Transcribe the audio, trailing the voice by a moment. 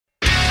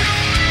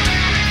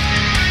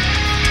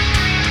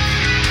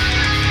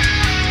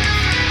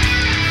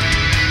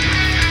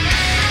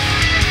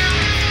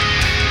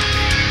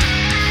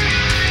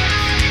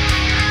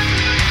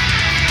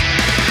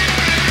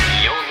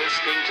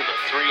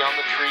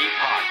Tree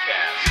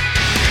Podcast.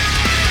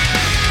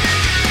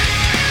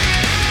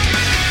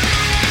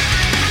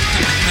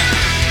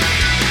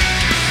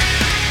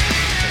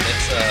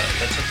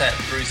 That's what that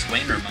Bruce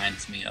Wayne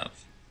reminds me of.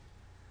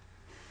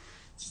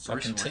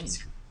 Bruce Wayne.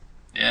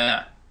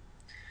 Yeah.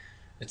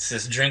 It's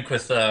this drink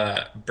with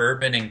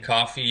bourbon and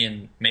coffee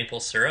and maple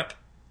syrup.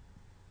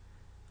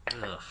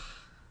 Ugh.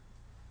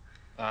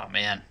 Oh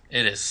man,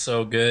 it is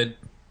so good.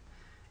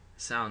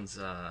 Sounds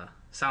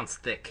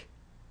thick.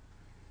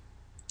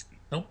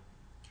 Nope,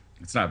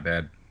 It's not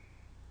bad.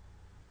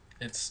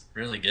 it's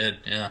really good.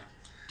 Yeah.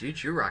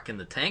 Dude, you're rocking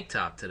the tank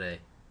top today.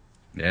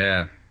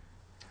 Yeah.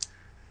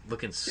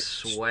 Looking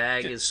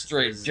swag get as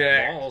straight as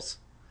jacked. balls.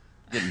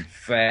 Getting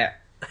fat.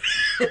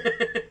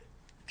 Getting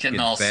Getting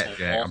all fat, swole.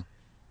 Jack. I'm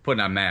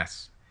putting on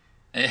mass.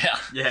 Yeah.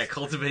 Yeah,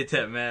 cultivate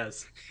that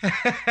mass.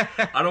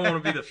 I don't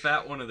want to be the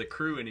fat one of the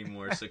crew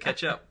anymore, so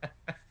catch up.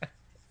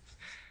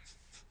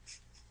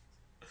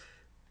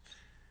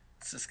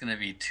 It's just gonna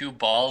be 2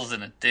 balls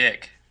and a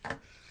dick.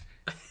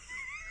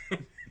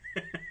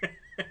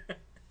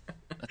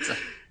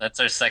 That's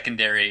our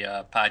secondary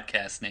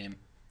podcast name.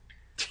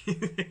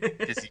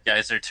 Because you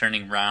guys are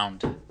turning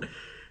round.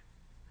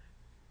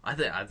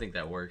 I think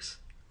that works.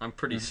 I'm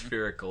pretty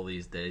spherical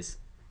these days.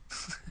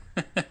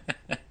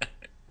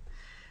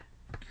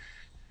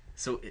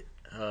 So,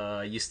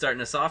 you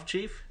starting us off,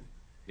 Chief?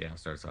 Yeah, I'll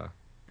start us off.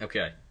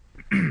 Okay.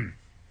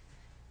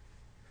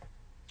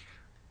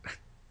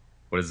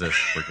 What is this?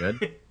 We're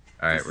good?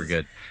 All right, we're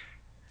good.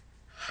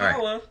 All right.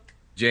 Hello.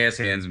 Jazz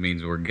hands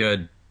means we're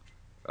good.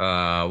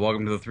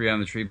 Welcome to the Three on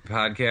the Tree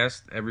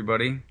podcast,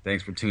 everybody.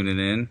 Thanks for tuning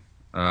in.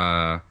 We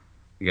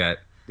got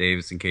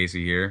Davis and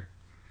Casey here.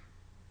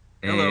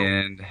 Hello.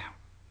 And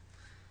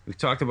we've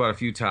talked about a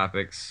few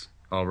topics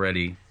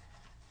already,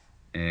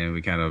 and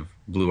we kind of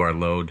blew our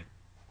load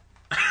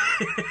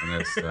on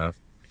that stuff.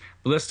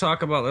 But let's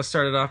start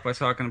it off by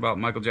talking about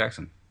Michael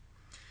Jackson.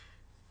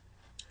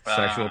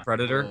 Sexual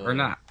predator or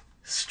not?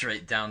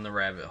 Straight down the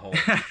rabbit hole.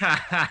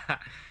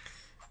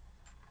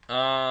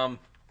 I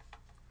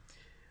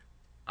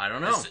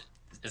don't know.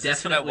 Is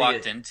this what I Definitely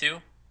walked into?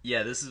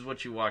 Yeah, this is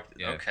what you walked.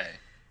 Yeah. Okay.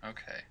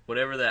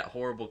 Whatever that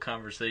horrible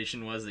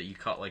conversation was that you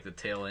caught like the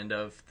tail end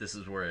of, this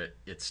is where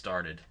it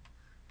started.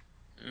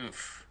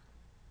 Oof.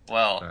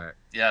 Well, All right.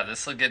 yeah,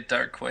 this will get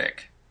dark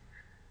quick.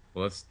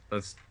 Well,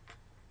 let's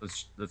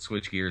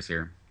switch gears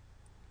here.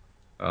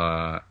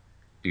 Do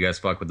you guys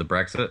fuck with the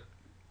Brexit?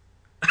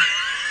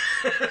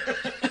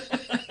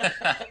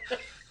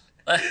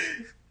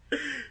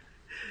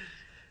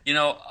 You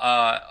know,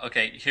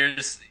 okay,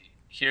 here's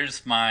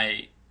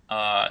my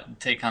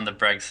take on the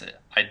Brexit.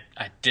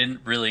 I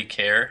didn't really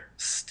care,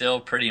 still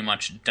pretty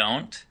much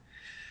don't,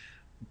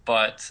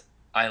 but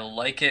I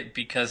like it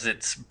because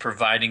it's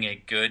providing a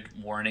good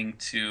warning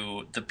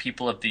to the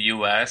people of the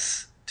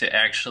U.S. to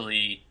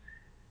actually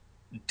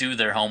do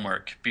their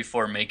homework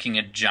before making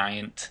a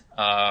giant,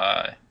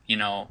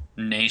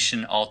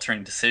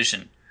 nation-altering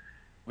decision,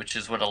 which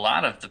is what a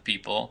lot of the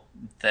people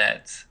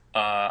that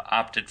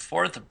opted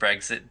for the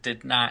Brexit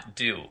did not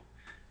do.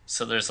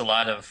 So there's a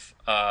lot of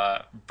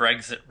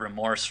Brexit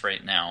remorse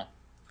right now.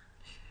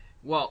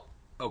 Well,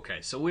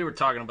 okay, so we were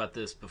talking about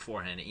this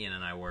beforehand, Ian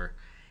and I were,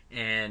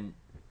 and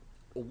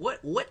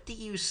what do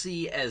you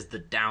see as the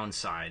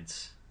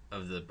downsides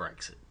of the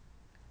Brexit?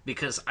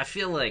 Because I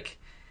feel like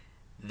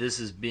this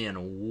is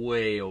being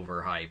way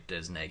overhyped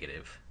as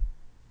negative.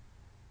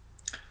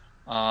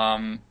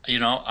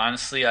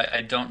 Honestly,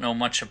 I don't know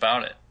much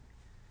about it.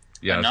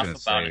 Yeah, Enough I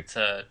was about gonna it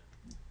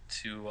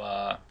to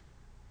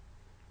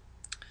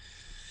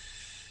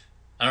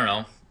I don't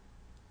know,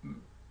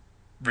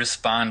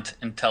 respond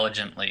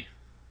intelligently.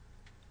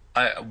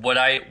 What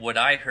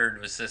I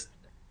heard was this: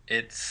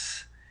 it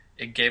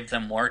gave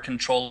them more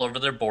control over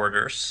their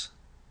borders.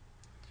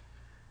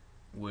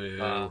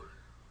 Woo.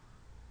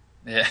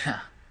 Yeah,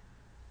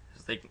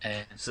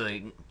 So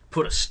they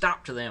put a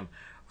stop to them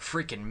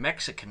freaking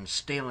Mexicans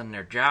stealing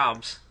their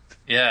jobs.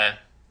 yeah.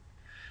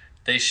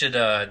 They should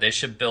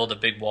build a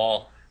big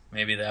wall.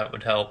 Maybe that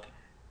would help.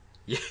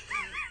 Yeah.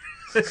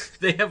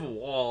 They have a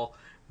wall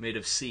made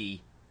of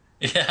sea.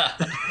 Yeah.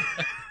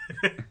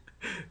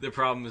 The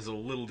problem is a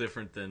little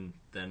different than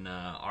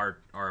our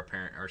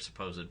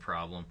supposed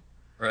problem.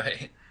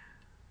 Right.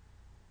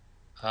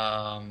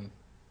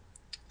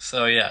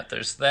 So yeah,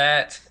 there's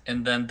that,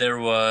 and then there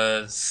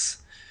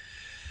was,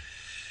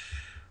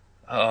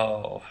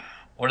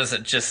 what is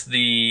it? Just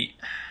the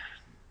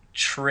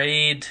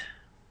trade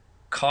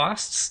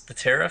costs, the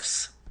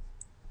tariffs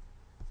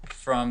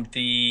from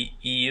the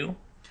EU.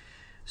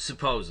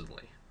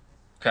 Supposedly,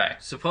 Okay.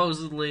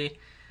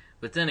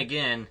 but then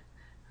again,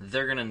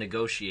 they're going to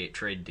negotiate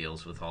trade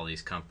deals with all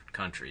these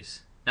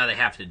countries. Now they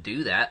have to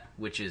do that,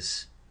 which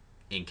is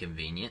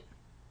inconvenient.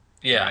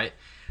 Yeah. Right?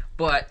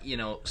 But,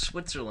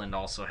 Switzerland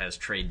also has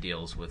trade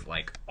deals with,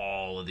 like,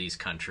 all of these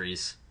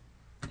countries,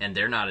 and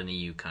they're not an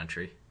EU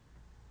country.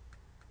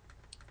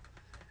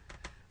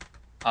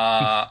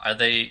 Are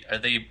they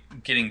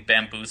getting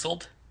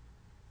bamboozled?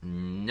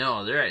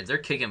 No, they're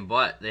kicking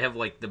butt. They have,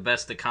 like, the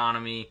best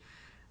economy.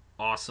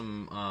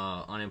 awesome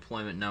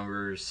unemployment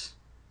numbers.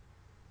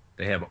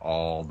 They have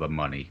all the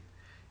money.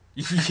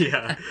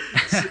 Yeah.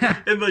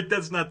 And like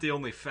that's not the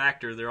only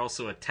factor. They're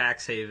also a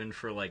tax haven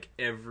for like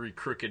every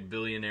crooked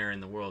billionaire in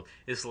the world.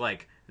 It's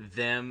like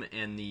them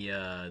and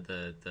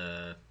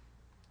the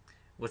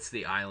what's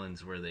the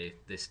islands where they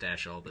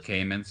stash all the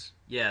Caymans.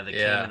 Yeah, the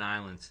Yeah. Cayman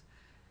Islands.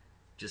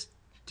 Just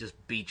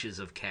beaches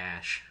of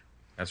cash.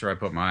 That's where I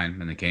put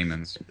mine, in the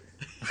Caymans.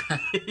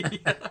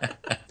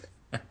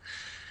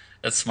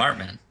 That's smart,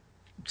 man.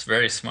 It's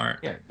very smart.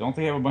 Yeah, don't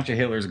they have a bunch of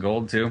Hitler's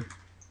gold too?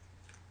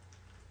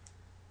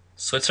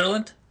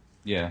 Switzerland?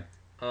 Yeah.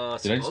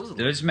 Supposedly.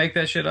 Did I just make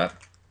that shit up?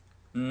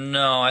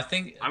 No, I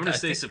think I'm gonna I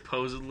say think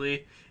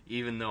supposedly,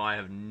 even though I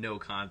have no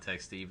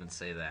context to even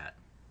say that.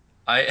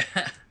 I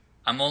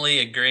I'm only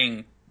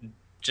agreeing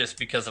just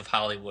because of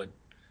Hollywood.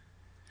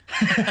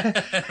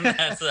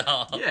 That's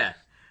all. Yeah,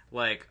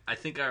 like I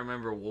think I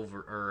remember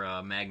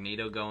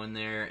Magneto going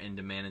there and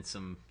demanding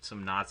some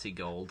Nazi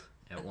gold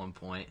at one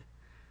point.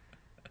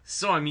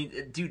 So I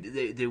mean, dude,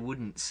 they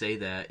wouldn't say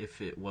that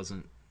if it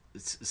wasn't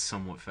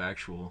somewhat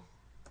factual.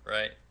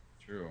 Right.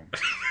 True.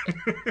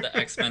 The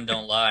X-Men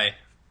don't lie.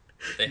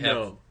 They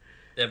have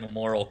they have a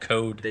moral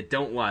code. They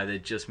don't lie. They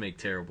just make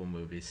terrible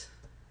movies.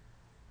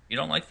 You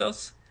don't like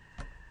those?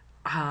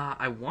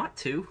 I want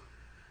to.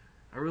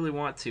 I really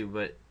want to,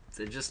 but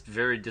they're just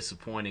very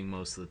disappointing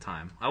most of the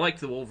time. I like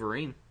the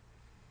Wolverine.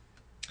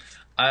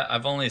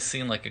 I've only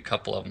seen like a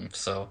couple of them,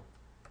 so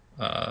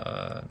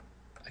I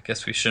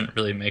guess we shouldn't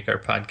really make our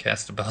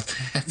podcast about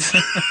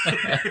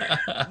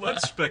that.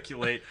 Let's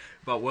speculate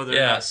about whether or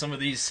Yeah. not some of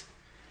these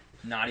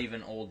not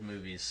even old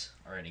movies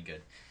are any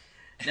good.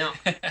 Now,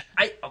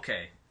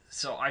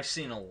 so I've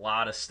seen a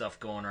lot of stuff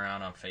going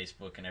around on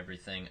Facebook and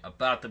everything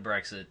about the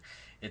Brexit.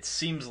 It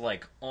seems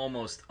like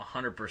almost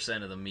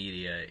 100% of the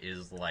media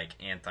is like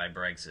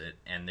anti-Brexit,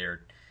 and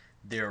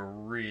they're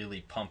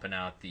really pumping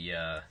out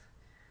the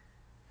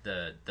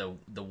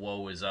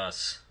woe is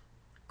us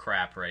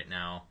crap right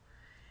now.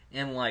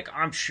 And like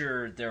I'm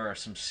sure there are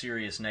some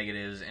serious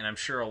negatives, and I'm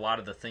sure a lot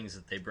of the things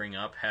that they bring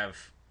up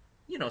have,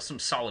 some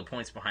solid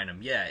points behind them.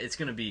 Yeah, it's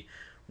going to be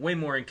way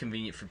more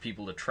inconvenient for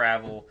people to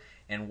travel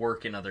and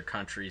work in other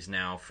countries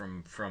now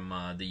from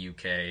the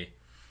UK.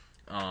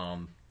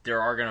 There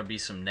are going to be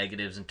some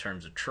negatives in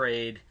terms of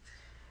trade,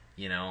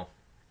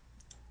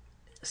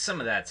 some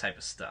of that type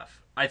of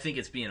stuff. I think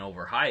it's being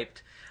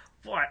overhyped,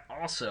 but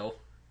also,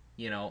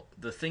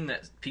 the thing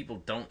that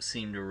people don't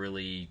seem to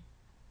really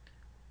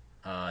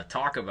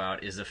talk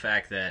about is the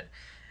fact that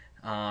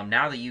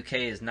now the UK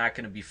is not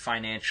going to be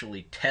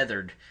financially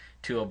tethered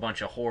to a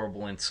bunch of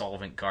horrible,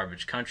 insolvent,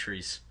 garbage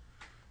countries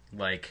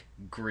like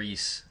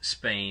Greece,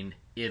 Spain,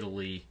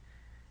 Italy,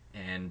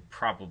 and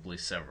probably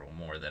several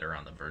more that are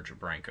on the verge of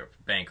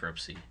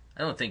bankruptcy.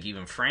 I don't think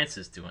even France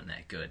is doing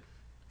that good.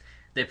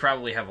 They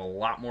probably have a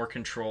lot more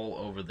control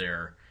over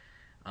their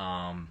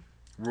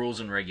rules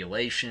and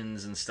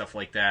regulations and stuff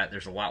like that.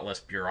 There's a lot less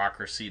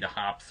bureaucracy to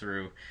hop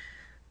through.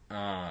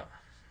 I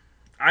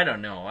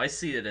don't know. I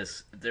see it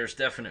as there's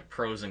definite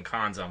pros and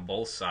cons on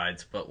both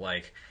sides, but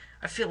like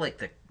I feel like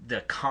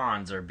the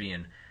cons are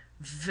being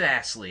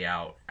vastly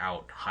out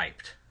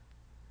hyped.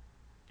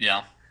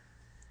 Yeah.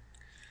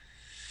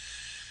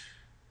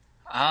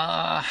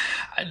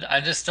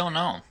 I just don't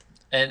know,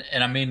 and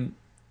I mean,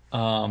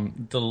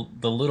 the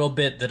little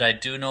bit that I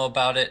do know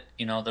about it,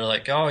 they're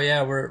like, oh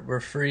yeah, we're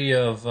free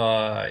of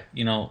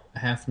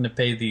having to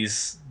pay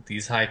these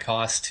high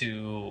costs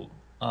to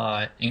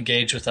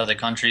engage with other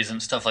countries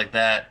and stuff like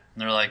that.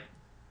 And they're like,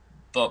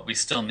 but we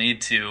still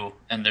need to,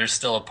 and they're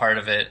still a part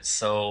of it,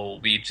 so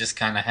we just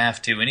kind of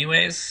have to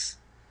anyways.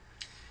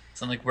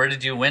 So I'm like, where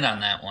did you win on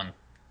that one?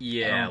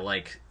 Yeah,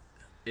 like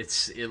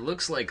it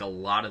looks like a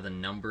lot of the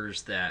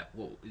numbers that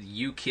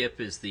UKIP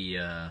is the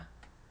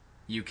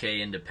UK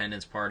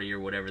Independence Party or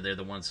whatever. They're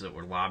the ones that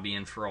were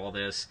lobbying for all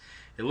this.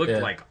 It looked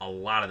like a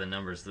lot of the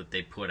numbers that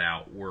they put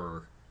out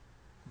were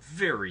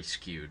very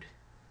skewed,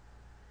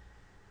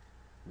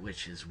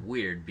 which is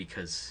weird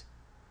because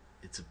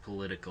it's a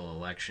political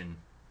election.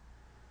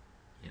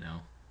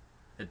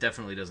 It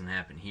definitely doesn't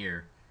happen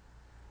here.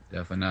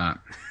 Definitely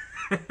not.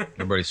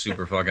 Everybody's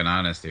super fucking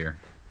honest here.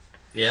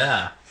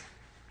 Yeah.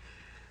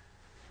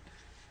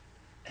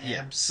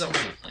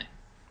 Absolutely.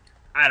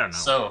 I don't know.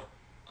 So,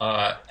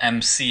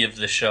 MC of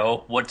the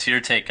show, what's your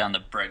take on the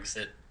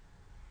Brexit?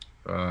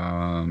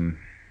 Well,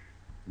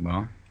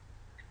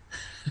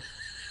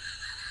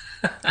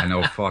 I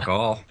know fuck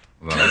all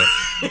about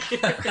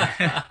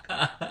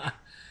it.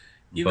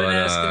 You've been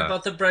asking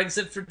about the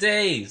Brexit for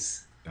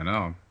days. I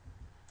know.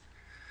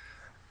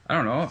 I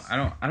don't know.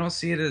 I don't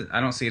see it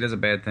as a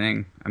bad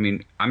thing. I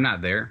mean, I'm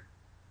not there.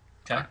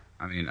 Okay.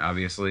 I mean,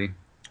 obviously,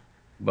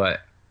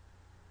 but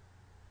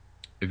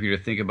if you're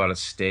to think about a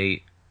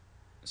state,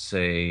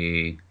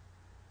 say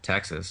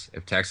Texas,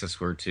 if Texas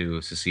were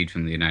to secede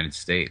from the United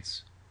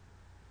States,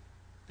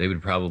 they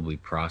would probably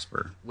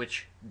prosper.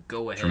 Which,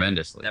 go ahead.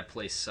 Tremendously. That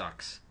place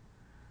sucks.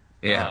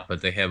 Yeah,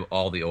 but they have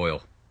all the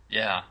oil.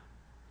 Yeah.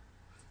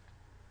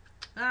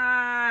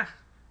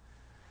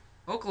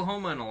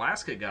 Oklahoma and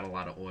Alaska got a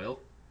lot of oil.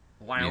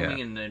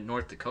 Wyoming and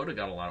North Dakota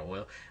got a lot of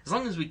oil. As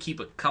long as we keep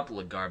a couple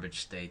of garbage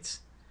states,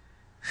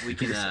 we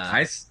can.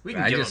 We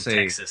can give them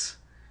Texas.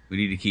 We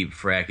need to keep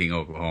fracking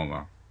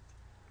Oklahoma.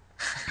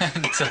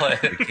 until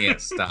We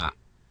can't stop.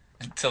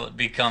 until it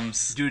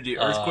becomes. Dude, the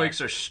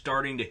earthquakes are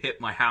starting to hit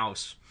my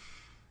house.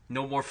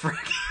 No more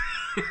fracking.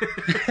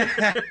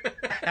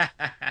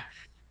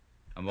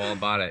 I'm all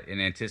about it. In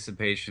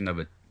anticipation of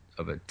a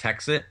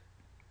Texit,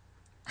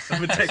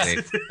 I'm a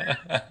Texas.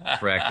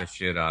 frack the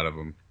shit out of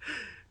them.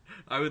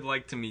 I would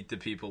like to meet the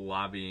people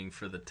lobbying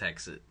for the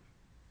Texit.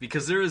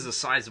 Because there is a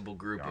sizable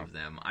group of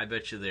them. I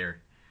bet you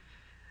they're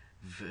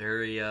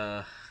very,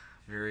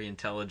 very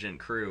intelligent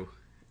crew.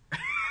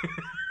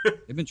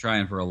 They've been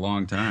trying for a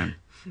long time.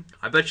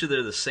 I bet you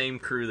they're the same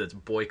crew that's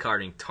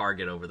boycotting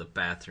Target over the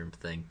bathroom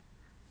thing.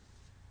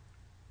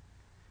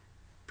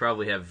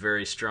 Probably have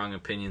very strong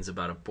opinions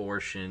about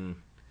abortion.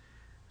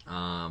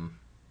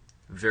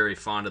 Very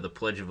fond of the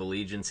Pledge of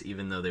Allegiance,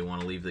 even though they want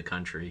to leave the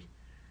country.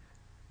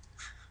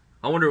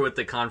 I wonder what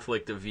the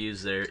conflict of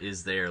views there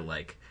is there.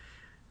 Like,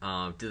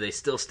 do they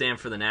still stand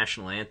for the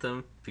national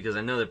anthem? Because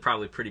I know they're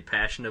probably pretty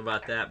passionate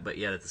about that, but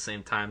yet at the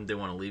same time they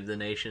want to leave the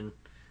nation.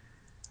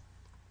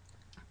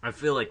 I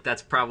feel like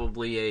that's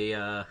probably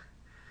there's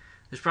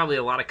probably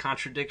a lot of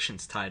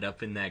contradictions tied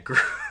up in that group.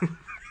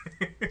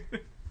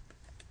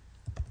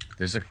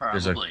 There's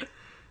Probably.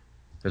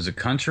 a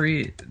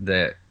country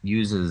that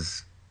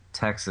uses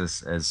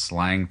Texas as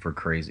slang for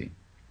crazy.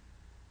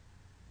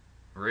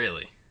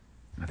 Really?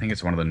 I think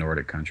it's one of the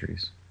Nordic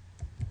countries.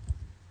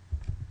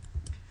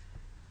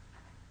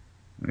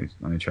 Let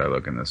me try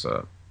looking this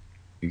up.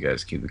 You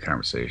guys keep the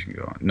conversation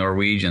going.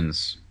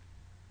 Norwegians.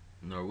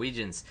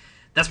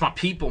 That's my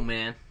people,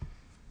 man.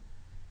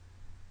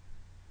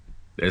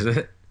 Is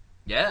it?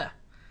 Yeah.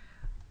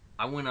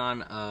 I went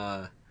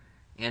on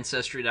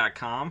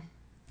Ancestry.com.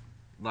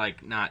 I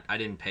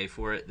didn't pay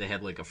for it. They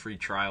had like a free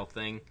trial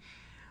thing.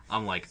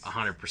 I'm like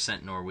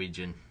 100%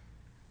 Norwegian.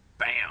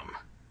 Bam.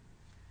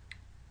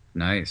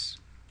 Nice.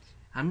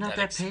 I'm not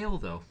that pale,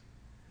 though.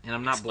 And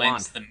I'm not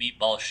Explains blonde. the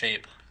meatball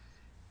shape.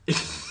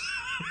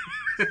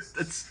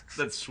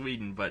 That's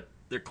Sweden, but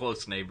they're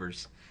close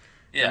neighbors.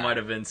 Yeah. There might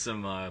have been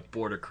some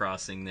border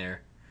crossing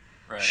there.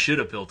 Right. Should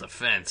have built a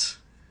fence.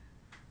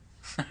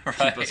 Right.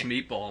 Keep us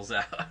meatballs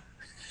out.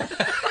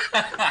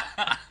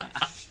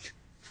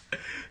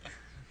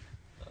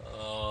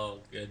 Oh,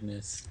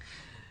 goodness.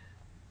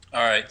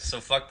 All right, so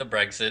fuck the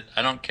Brexit.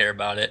 I don't care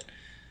about it.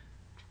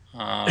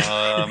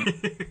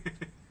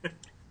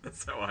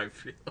 That's how I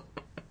feel.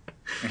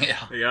 Yeah.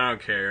 Like, I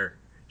don't care.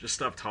 Just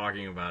stop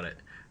talking about it.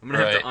 I'm going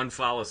to have to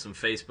unfollow some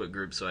Facebook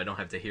groups so I don't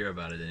have to hear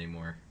about it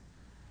anymore.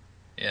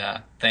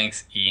 Yeah.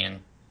 Thanks,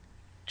 Ian.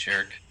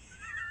 Jerk.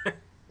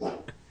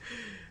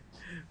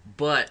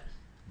 But,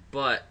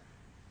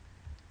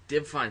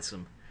 did find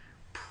some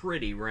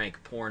pretty rank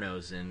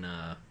pornos in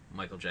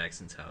Michael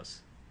Jackson's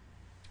house.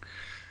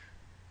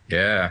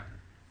 Yeah.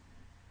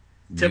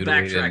 To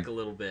backtrack a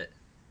little bit.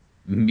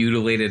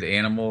 Mutilated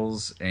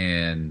animals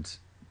and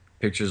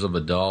pictures of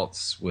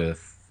adults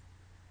with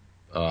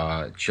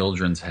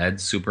children's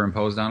heads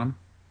superimposed on them.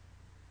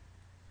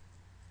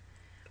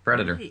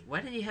 Predator.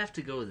 Why did he have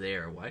to go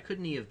there? Why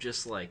couldn't he have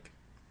just like...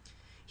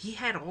 He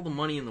had all the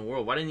money in the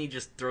world. Why didn't he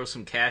just throw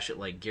some cash at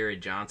like Gary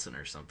Johnson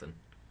or something?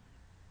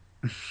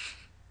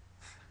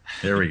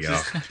 There we go.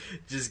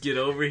 Just get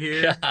over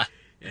here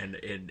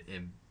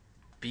and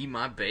be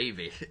my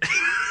baby.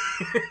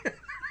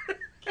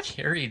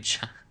 Gary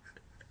John.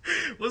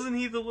 Wasn't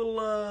he the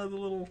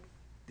little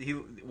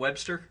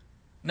Webster?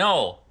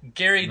 No,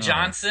 Gary No.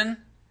 Johnson.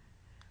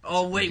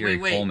 Oh wait.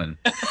 Coleman.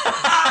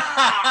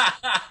 I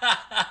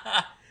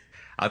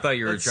thought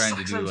you were trying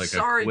to do I'm like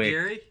sorry, a quick.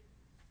 Gary.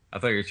 I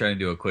thought you were trying to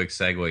do a quick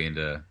segue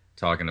into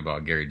talking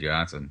about Gary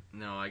Johnson.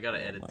 No, I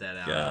gotta edit that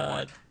out.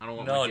 God. I don't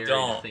want No, my Gary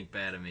don't. to think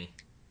bad of me.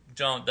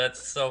 Don't.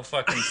 That's so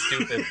fucking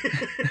stupid.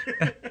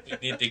 We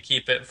need to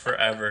keep it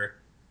forever.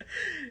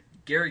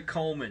 Gary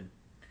Coleman.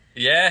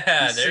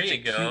 Yeah, He's there such you a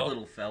cute go.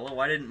 little fella.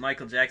 Why didn't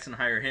Michael Jackson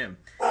hire him?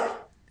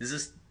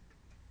 Is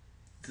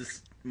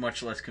this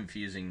much less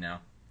confusing now?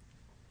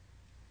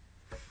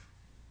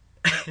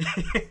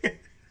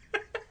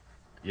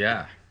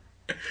 Yeah.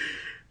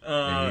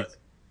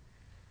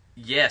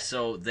 Yeah,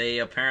 so they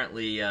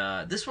apparently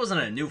this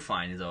wasn't a new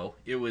find though.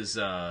 It was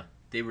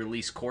they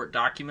released court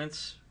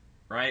documents,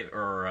 right?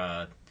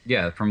 Or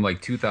Yeah, from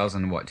like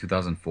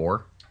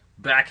 2004?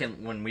 back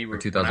in when we were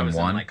when I was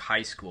in 2001? like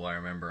high school, I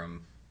remember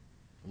him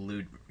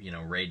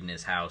raiding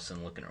his house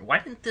and looking. Why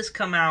didn't this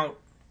come out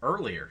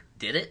earlier?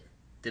 Did it?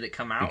 Did it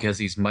come out? Because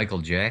he's Michael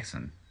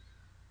Jackson.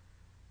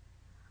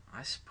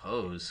 I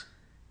suppose.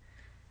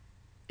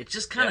 It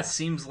just kind of Yeah.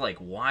 seems like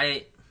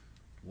why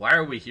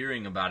are we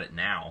hearing about it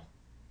now?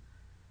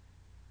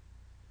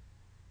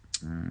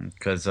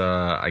 Because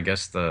I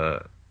guess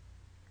I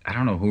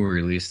don't know who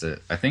released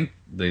it. I think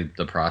the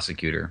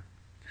prosecutor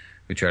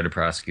who tried to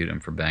prosecute him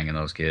for banging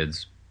those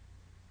kids.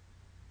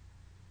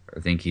 I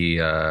think he's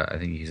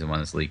the one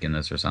that's leaking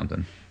this or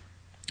something.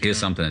 He has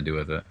something to do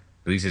with it.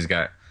 At least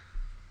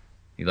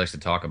He likes to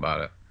talk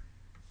about it.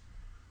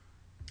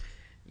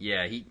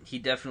 Yeah, he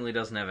definitely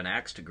doesn't have an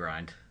axe to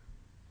grind.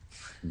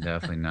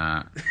 Definitely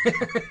not.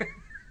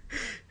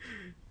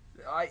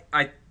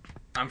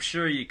 I'm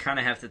sure you kind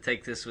of have to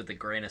take this with a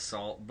grain of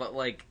salt, but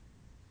like,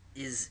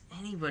 is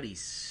anybody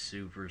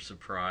super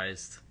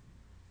surprised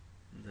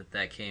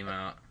that came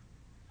out?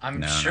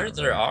 I'm No, sure not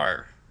there really.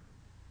 are.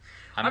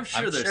 I'm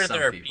sure there's some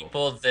there are people.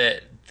 people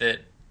that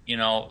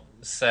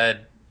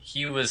said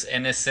he was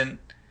innocent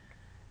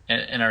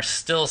and are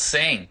still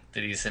saying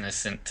that he's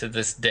innocent to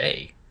this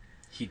day.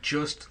 He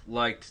just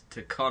liked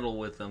to cuddle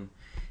with him.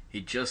 He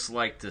just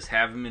liked to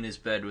have him in his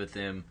bed with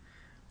him.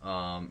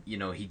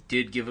 He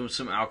did give him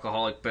some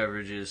alcoholic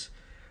beverages,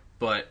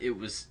 but it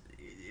was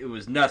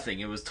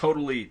nothing. It was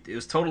totally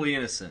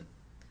innocent.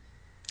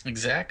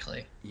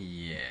 Exactly.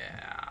 Yeah.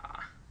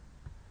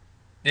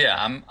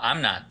 Yeah,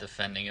 I'm not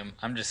defending him.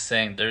 I'm just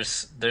saying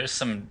there's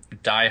some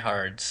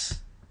diehards,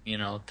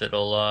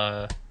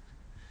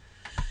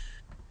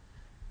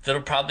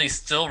 that'll probably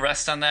still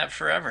rest on that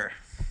forever.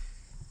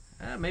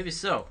 Maybe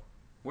so.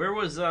 Where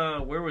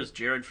was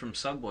Jared from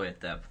Subway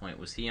at that point?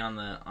 Was he on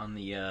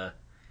the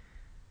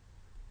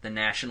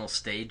national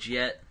stage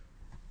yet?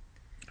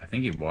 I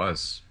think he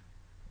was.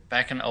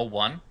 Back in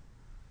 '01.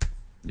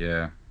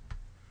 Yeah.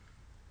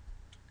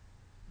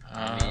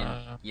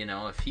 I mean,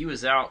 if he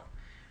was out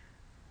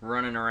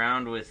running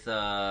around with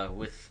the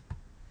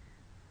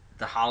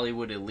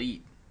Hollywood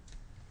elite,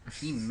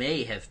 he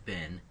may have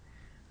been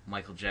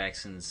Michael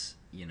Jackson's,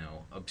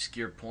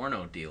 obscure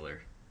porno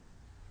dealer.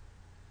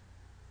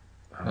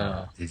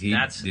 Did he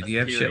That's did a he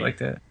have shit theory. like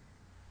that?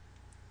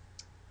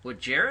 What,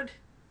 Jared?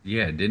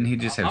 Yeah, didn't he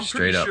just have I'm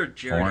straight pretty up sure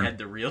Jared porn? had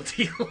the real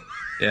deal.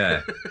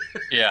 Yeah.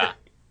 Yeah.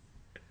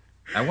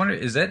 I wonder,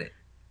 is that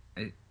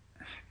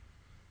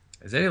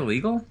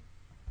illegal?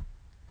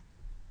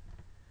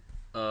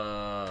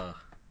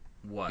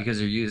 What? Because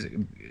they're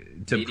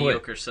using to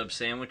mediocre sub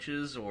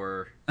sandwiches,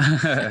 or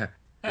put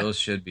those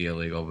should be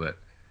illegal, but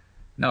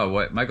no,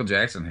 what Michael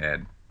Jackson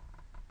had.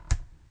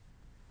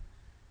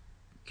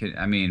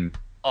 I mean,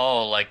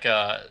 Oh, like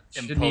Shouldn't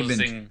he have been-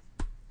 imposing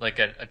like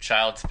a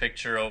child's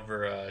picture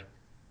over an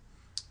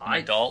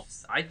adult.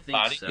 I think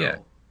body? so. Yeah.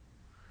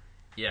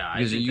 Yeah, I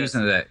because you're think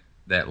using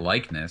that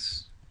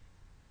likeness.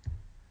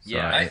 So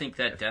yeah, I think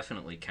that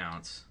definitely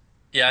counts.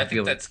 Yeah, I I feel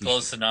think like that's he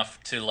close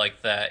enough to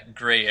like that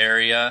gray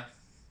area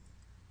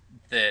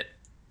that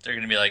they're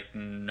gonna be like,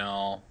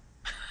 no,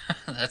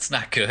 that's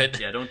not good.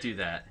 Yeah, don't do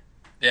that.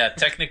 Yeah,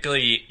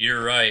 technically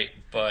you're right,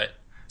 but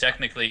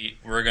technically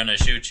we're gonna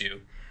shoot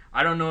you.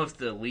 I don't know if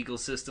the legal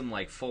system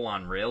like full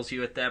on rails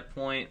you at that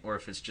point, or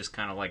if it's just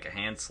kind of like a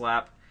hand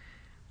slap.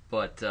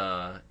 But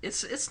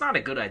it's not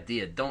a good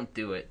idea. Don't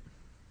do it.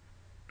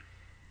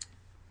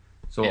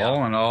 So Yeah.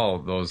 all in all,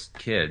 those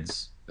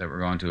kids that were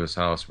going to his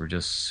house were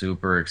just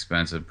super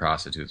expensive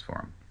prostitutes for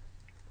him.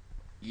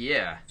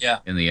 Yeah,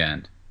 In the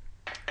end,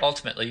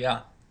 Ultimately,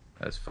 yeah.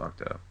 that's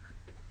fucked up.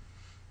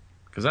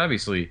 Because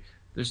obviously,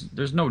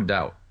 there's no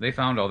doubt they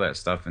found all that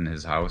stuff in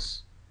his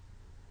house.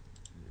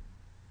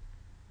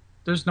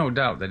 There's no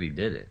doubt that he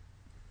did it.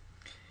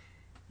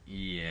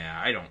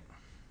 yeah.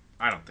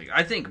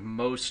 I think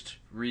most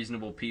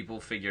reasonable people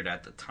figured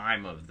at the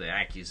time of the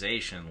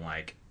accusation,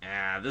 like,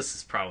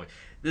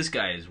 this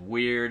guy is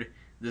weird.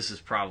 This is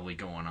probably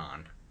going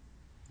on,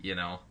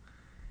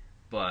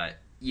 But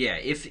yeah,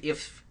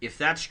 if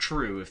that's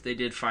true, if they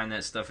did find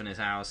that stuff in his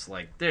house,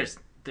 like, there's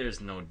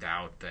no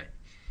doubt that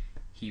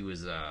he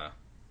was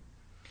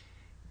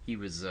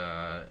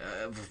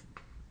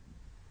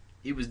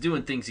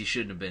doing things he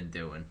shouldn't have been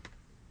doing.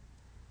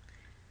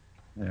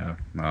 Yeah,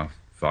 well,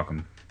 fuck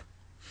him.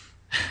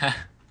 I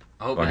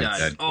hope Fucking he does.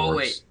 dead Oh corpse.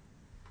 wait.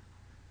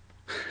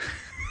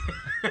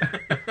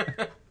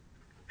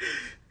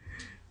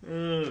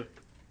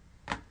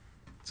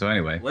 So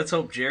anyway, Let's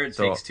hope Jared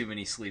So- takes too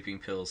many sleeping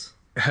pills.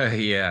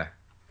 yeah.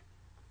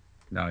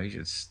 No, he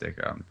should stick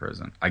out in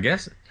prison. I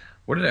guess.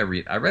 What did I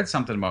read? I read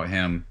something about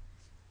him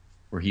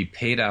where he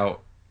paid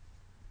out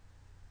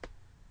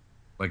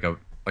like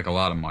a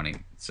lot of money.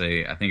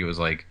 Say, I think it was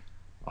like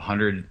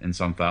 $100 and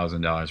some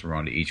 $1,000 were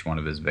going to each one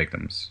of his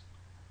victims,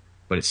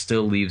 but it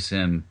still leaves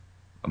him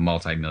a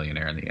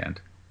multi-millionaire in the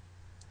end.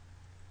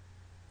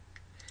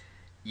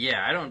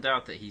 Yeah, I don't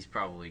doubt that he's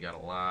probably got a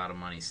lot of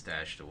money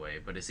stashed away.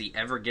 But is he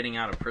ever getting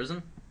out of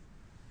prison?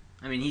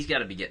 I mean, he's got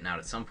to be getting out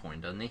at some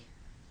point, doesn't he?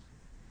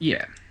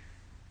 Yeah,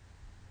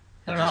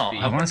 I don't Just know. be-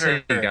 I I want to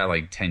wonder. say he got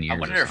like 10 years. I or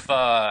wonder if. something.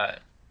 I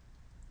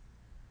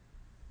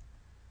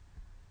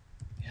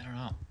don't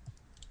know.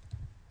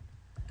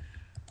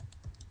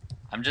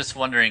 I'm just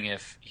wondering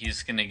if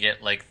he's gonna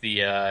get like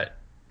the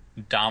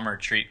Dahmer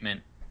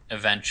treatment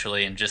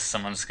eventually, and just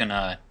someone's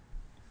gonna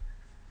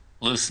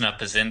loosen up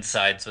his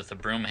insides with a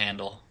broom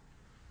handle.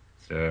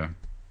 So,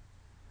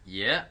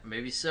 Yeah,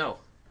 maybe so.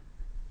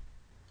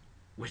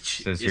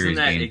 Which Says here isn't he's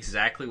that gained-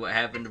 exactly what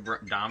happened to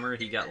Dahmer?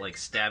 He got like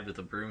stabbed with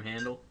a broom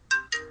handle.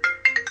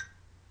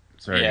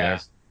 sorry, Yeah.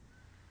 guys.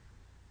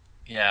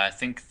 Yeah, I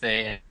think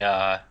they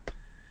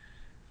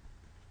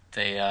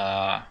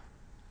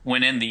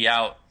went in the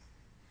out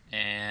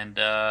and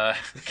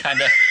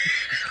kind of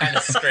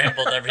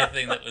scrambled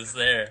everything that was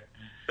there.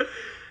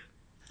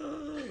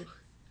 Poor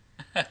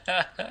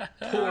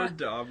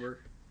Dahmer.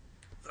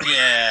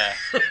 Yeah.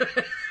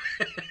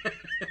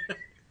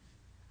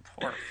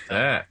 Poor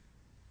fella.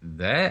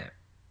 That.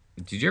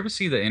 Did you ever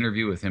see the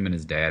interview with him and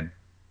his dad?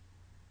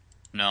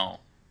 No.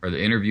 Or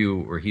the interview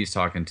where he's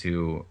talking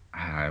to,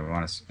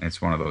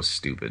 it's one of those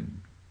stupid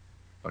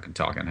fucking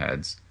talking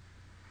heads.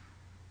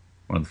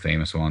 One of the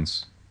famous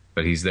ones.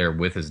 But he's there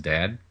with his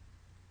dad.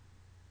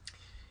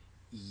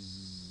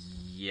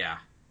 Yeah.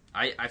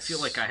 I feel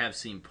like I have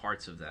seen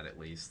parts of that at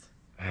least.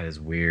 That is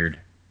weird.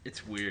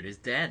 It's weird. His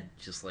dad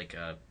just like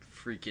a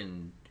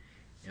freaking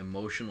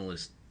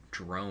emotionalist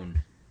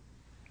drone.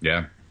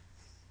 Yeah.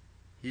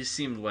 He just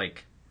seemed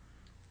like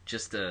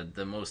just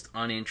the most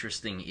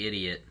uninteresting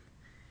idiot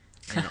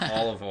in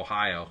all of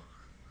Ohio.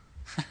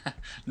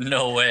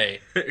 No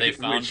way. They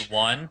found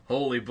one?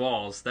 Holy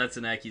balls, that's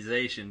an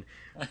accusation.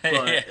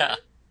 But Yeah.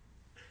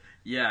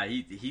 yeah,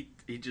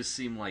 he just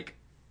seemed like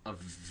a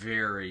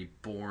very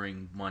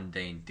boring,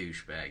 mundane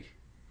douchebag.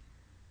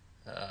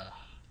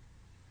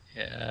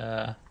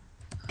 Yeah.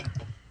 All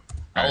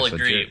I'll right, so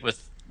agree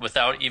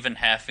without even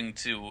having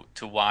to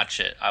watch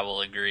it. I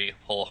will agree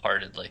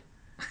wholeheartedly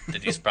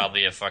that he's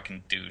probably a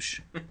fucking douche.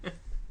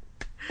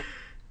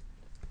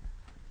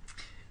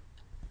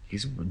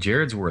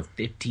 Jared's worth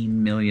 $15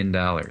 million.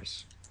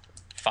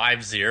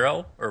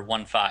 5-0 or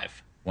 1-5?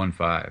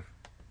 1-5.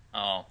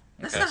 Oh,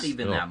 That's okay. not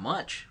even still- that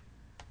much.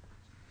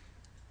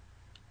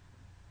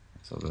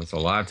 So that's a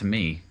lot to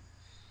me.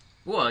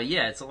 Well,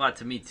 yeah, it's a lot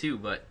to me too,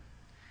 but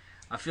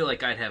I feel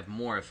like I'd have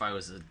more if I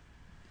was a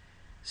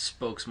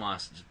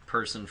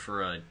spokesperson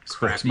for a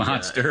crappy,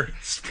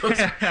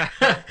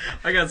 Spokesmonster.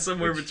 I got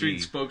somewhere Which between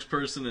he-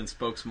 spokesperson and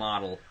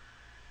spokesmodel.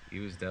 He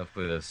was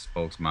definitely the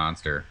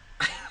spokesmonster.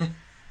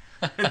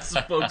 It's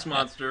a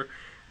spokesmonster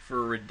for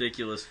a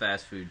ridiculous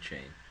fast food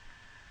chain.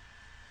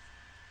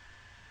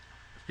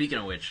 Speaking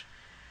of which,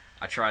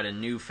 I tried a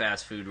new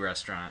fast food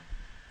restaurant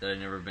that I've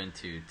never been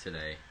to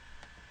today,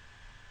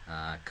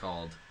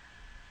 called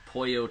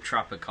Pollo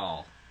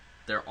Tropical.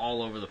 They're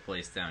all over the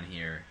place down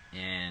here,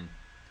 and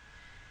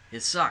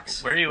it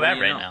sucks. Where are you What at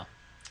do right know? now?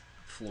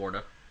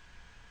 Florida.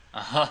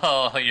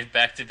 Oh, you're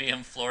back to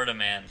being Florida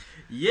man.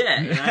 Yeah,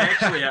 and I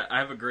actually I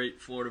have a great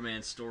Florida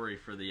man story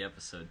for the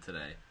episode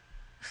today.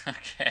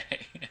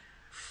 Okay.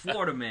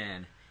 Florida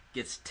man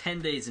gets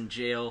 10 days in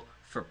jail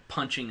for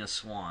punching a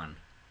swan.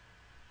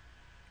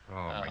 Oh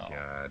my Oh.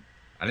 god.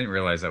 I didn't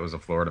realize that was a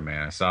Florida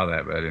man. I saw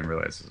that, but I didn't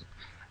realize.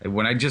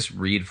 When I just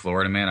read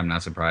Florida man, I'm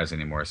not surprised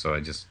anymore, so I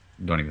just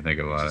don't even think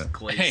about Just it.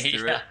 glaze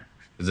through Yeah. it.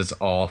 Because it's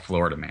all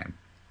Florida man.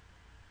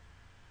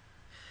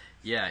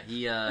 Yeah,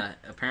 he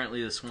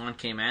apparently the swan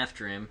came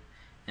after him,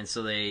 and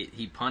so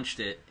he punched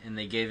it, and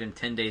they gave him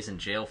 10 days in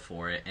jail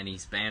for it, and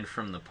he's banned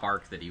from the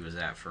park that he was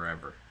at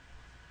forever.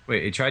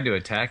 Wait, he tried to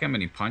attack him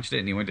and he punched it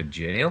and he went to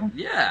jail?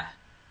 Yeah.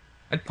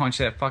 I'd punch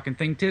that fucking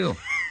thing too.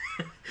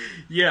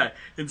 Yeah,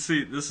 and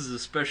see, this is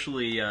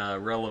especially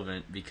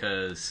relevant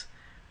because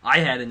I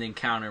had an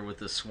encounter with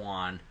the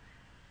swan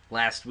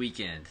last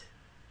weekend.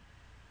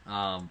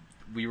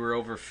 We were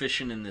over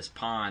fishing in this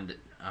pond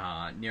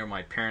near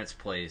my parents'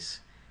 place,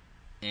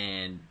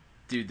 and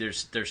dude,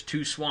 there's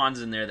 2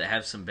 swans in there that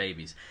have some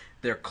babies.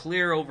 They're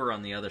clear over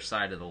on the other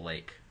side of the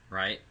lake,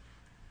 right?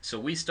 So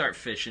we start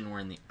fishing. We're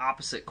in the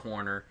opposite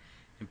corner,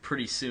 and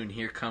pretty soon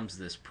here comes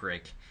this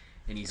prick,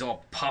 and he's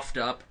all puffed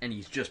up, and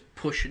he's just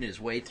pushing his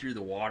way through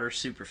the water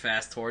super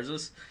fast towards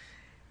us.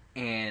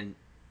 And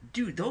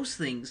dude, those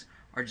things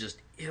are just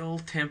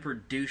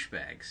ill-tempered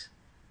douchebags.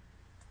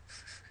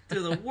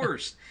 They're the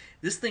worst.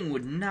 This thing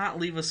would not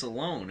leave us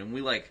alone, and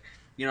we I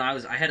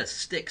had a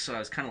stick, so I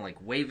was kind of like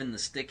waving the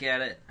stick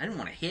at it. I didn't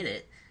want to hit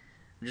it.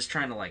 I'm just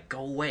trying to like go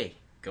away,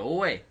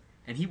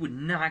 and he would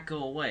not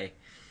go away.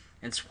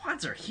 And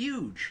swans are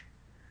huge.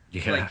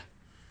 Yeah. Like,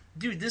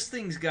 dude, this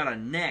thing's got a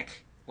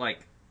neck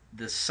like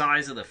the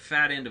size of the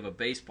fat end of a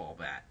baseball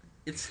bat.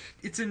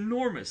 It's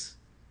enormous.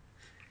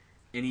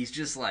 And he's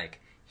just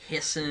like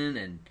hissing,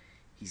 and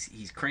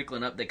he's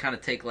crinkling up. They kind of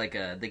take like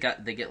they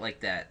get like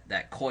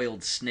that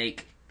coiled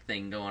snake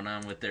thing going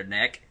on with their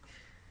neck,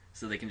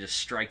 so they can just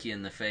strike you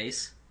in the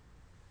face.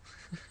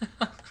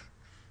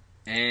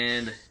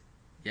 And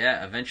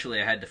yeah,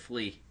 eventually I had to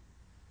flee.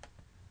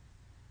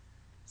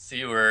 So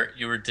you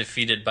were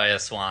defeated by a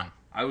swan.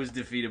 I was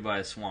defeated by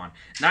a swan.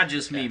 Not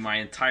just me, my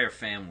entire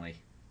family.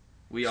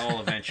 We all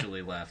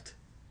eventually left.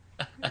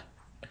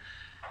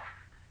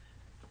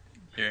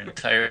 Your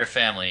entire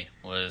family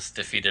was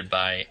defeated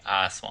by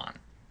a swan.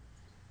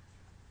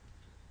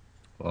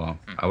 Well,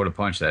 I would have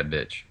punched that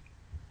bitch.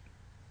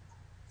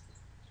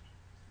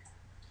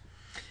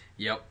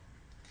 Yep.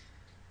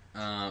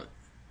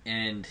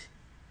 And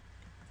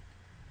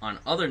on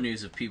other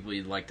news of people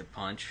you'd like to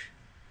punch,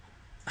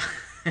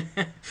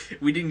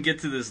 we didn't get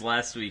to this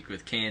last week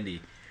with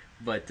Candy,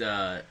 but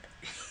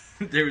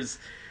there was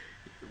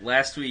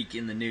last week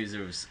in the news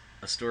there was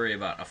a story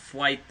about a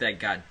flight that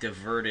got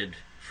diverted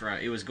from.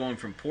 It was going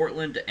from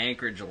Portland to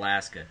Anchorage,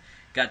 Alaska.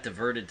 Got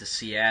diverted to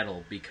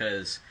Seattle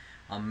because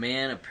a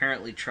man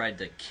apparently tried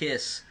to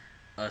kiss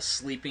a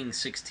sleeping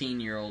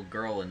 16-year-old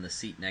girl in the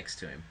seat next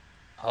to him.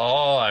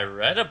 Oh, I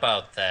read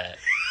about that.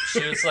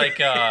 She was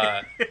like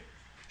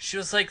she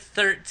was like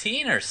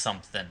 13 or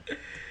something.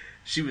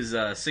 She was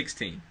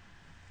 16.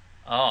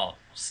 Oh,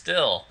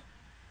 still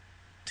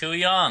too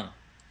young.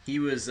 He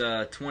was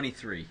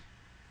 23.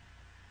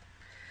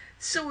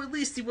 So at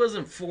least he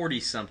wasn't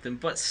 40-something,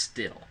 but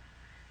still.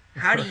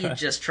 How do you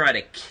just try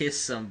to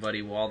kiss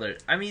somebody while they're...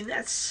 I mean,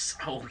 that's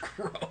so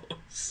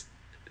gross.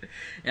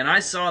 And I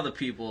saw the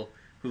people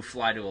who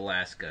fly to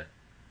Alaska.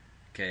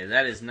 Okay,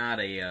 that is not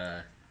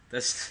a...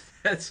 That's...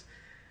 It's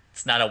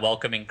not a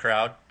welcoming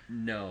crowd.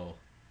 No.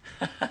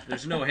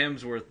 There's no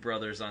Hemsworth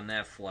brothers on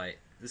that flight.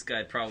 This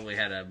guy probably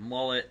had a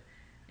mullet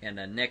and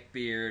a neck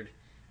beard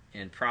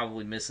and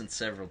probably missing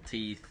several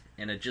teeth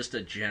and just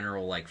a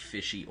general, like,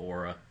 fishy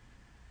aura.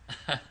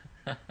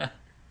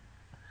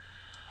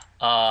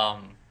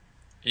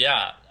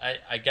 Yeah,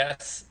 I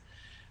guess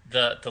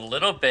the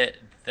little bit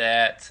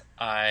that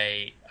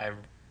I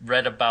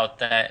read about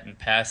that in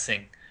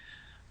passing,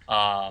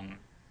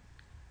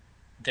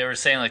 they were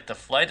saying like the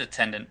flight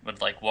attendant would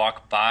like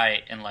walk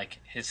by and like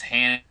his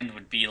hand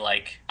would be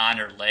like on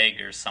her leg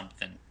or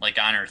something, like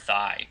on her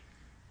thigh.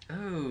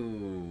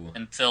 Oh.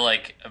 Until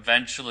like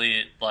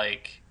eventually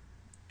like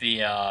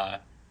the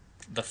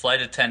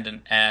flight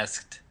attendant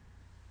asked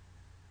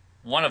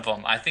one of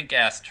them, I think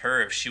asked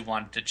her if she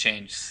wanted to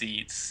change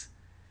seats.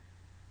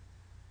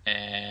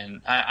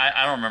 And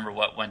I don't remember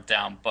what went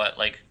down, but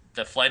like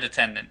the flight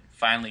attendant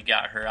finally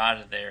got her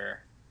out of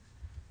there.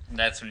 And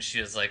that's when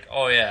she was like,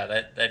 "Oh yeah,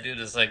 that dude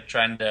is like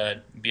trying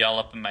to be all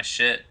up in my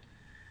shit."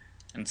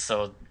 And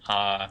so,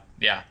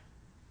 yeah,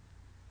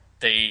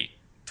 they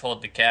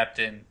told the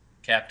captain.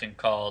 Captain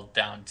called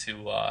down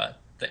to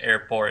the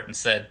airport and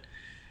said,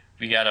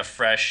 "We got a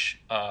fresh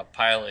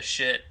pile of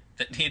shit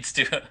that needs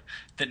to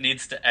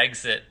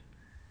exit."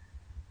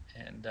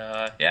 And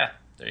yeah,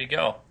 there you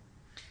go.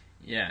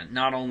 Yeah,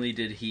 not only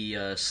did he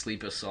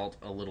sleep assault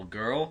a little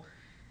girl,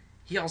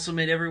 he also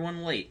made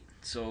everyone late.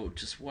 So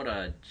just what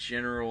a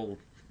general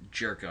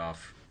jerk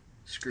off.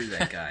 Screw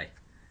that guy.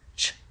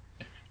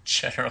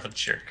 General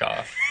jerk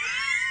off.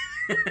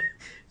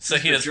 So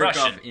he is jerk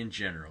Russian. Off in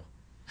general.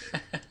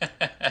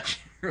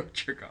 General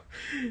jerk off.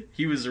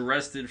 He was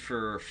arrested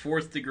for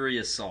 4th-degree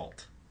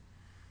assault,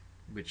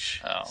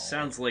 which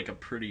sounds like a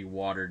pretty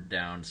watered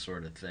down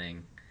sort of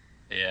thing.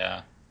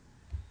 Yeah.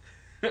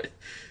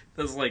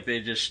 That's like they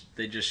just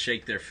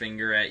shake their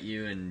finger at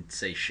you and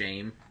say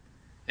shame.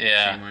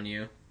 Yeah. Shame on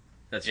you.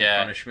 That's your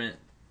punishment.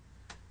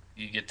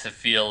 You get to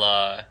feel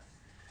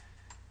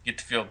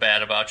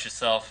bad about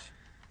yourself.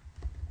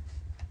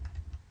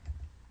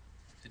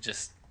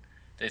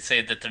 They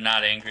say that they're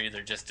not angry,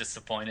 they're just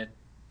disappointed.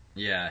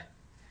 Yeah.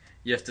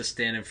 You have to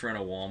stand in front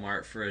of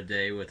Walmart for a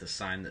day with a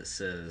sign that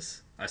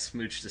says, "I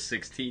smooched a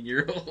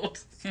 16-year-old."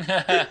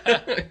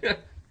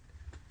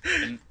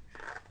 And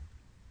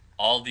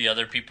all the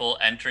other people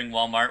entering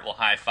Walmart will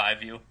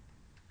high-five you.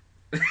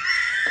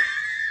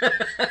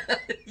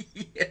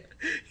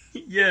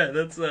 Yeah,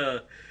 that's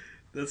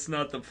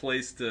not the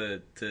place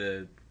to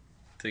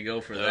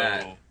go for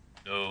that.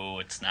 No,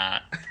 it's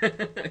not.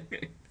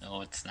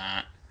 No, it's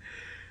not.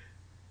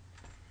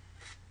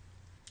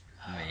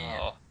 Man.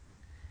 Oh.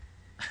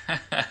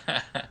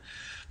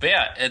 But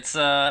yeah, it's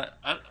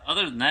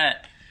other than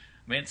that,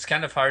 I mean, it's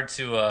kind of hard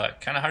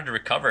to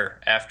recover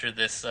after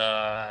this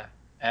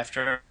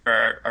after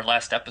our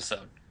last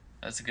episode.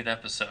 That's a good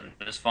episode.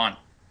 It was fun.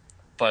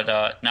 But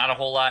not a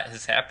whole lot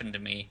has happened to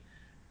me.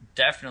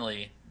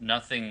 Definitely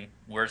nothing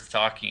worth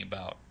talking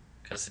about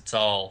because it's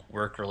all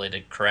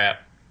work-related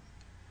crap.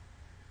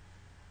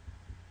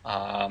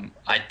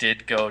 I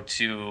did go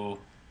to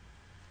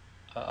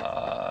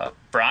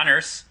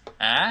Bronner's.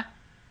 Huh?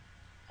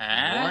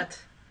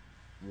 What?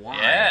 Why?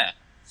 Yeah.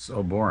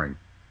 So boring.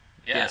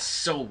 Yeah,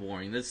 so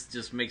boring. This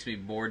just makes me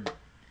bored,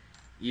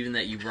 even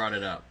that you brought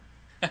it up.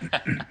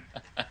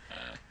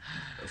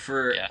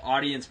 For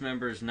audience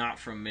members not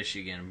from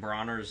Michigan,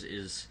 Bronner's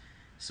is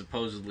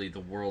supposedly the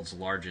world's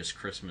largest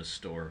Christmas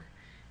store,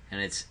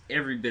 and it's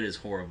every bit as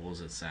horrible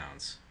as it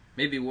sounds.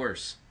 Maybe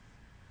worse.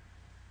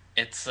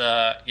 It's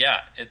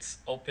it's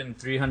open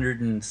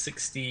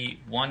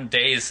 361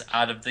 days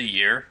out of the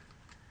year,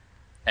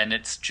 and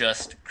it's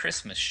just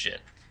Christmas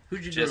shit.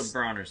 Who'd you go to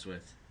Bronner's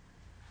with?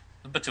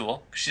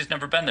 Batul. She's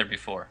never been there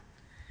before.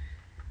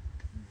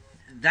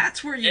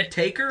 That's where you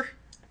take her?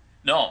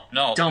 No.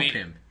 Dump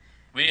him.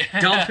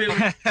 Dump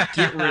him.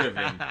 Get rid of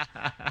him.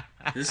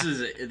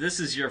 This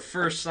is your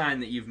first sign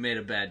that you've made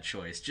a bad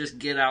choice. Just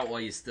get out while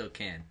you still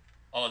can.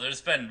 Oh,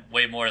 there's been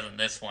way more than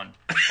this one,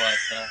 but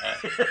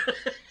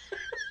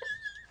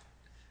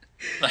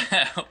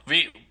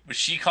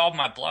she called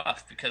my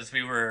bluff because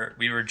we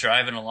were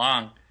driving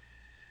along,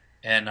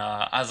 and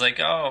I was like,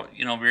 oh,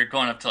 we were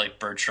going up to like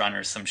Birch Run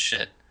or some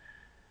shit.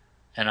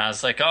 And I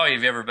was like, "Oh,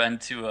 have you ever been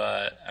to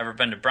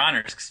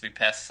Bronner's?" Because we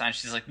passed the sign.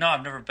 She's like, "No,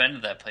 I've never been to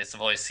that place.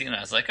 I've always seen it."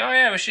 I was like, "Oh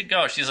yeah, we should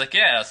go." She's like,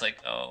 "Yeah." I was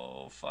like,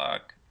 "Oh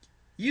fuck."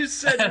 You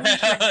said we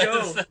should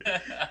go.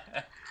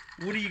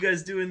 What are you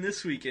guys doing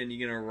this weekend?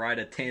 You gonna ride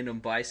a tandem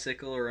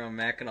bicycle around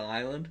Mackinac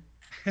Island?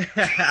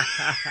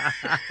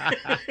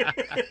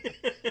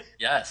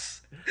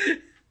 Yes.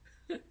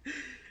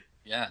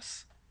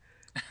 Yes.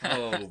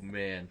 Oh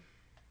man.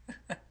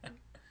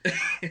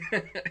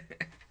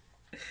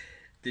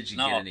 Did you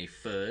No. get any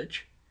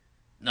fudge?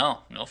 No,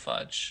 no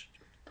fudge.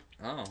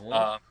 Oh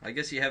well, I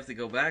guess you have to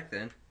go back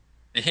then.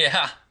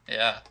 Yeah,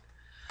 yeah.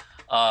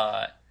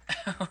 Uh,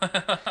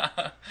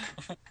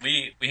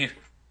 we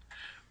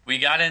we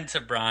got into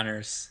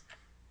Bronner's,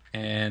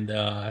 and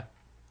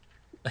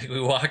like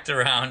we walked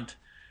around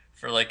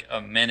for like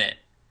a minute,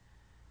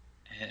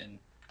 and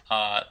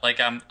like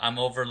I'm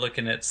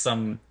overlooking at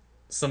some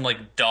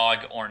like dog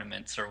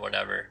ornaments or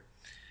whatever.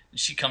 And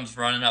she comes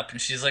running up and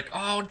she's like,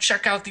 "Oh,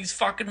 check out these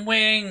fucking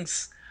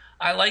wings!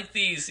 I like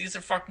these. These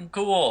are fucking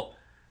cool."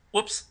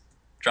 Whoops!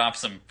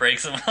 Drops them,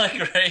 breaks them like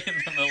right in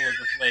the middle of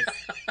the place.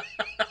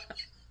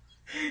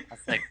 I was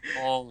like,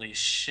 "Holy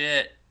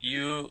shit!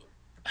 You're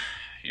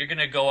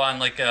gonna go on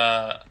like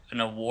an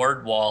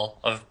award wall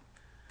of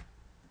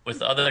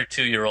with other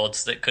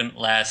 2-year-olds that couldn't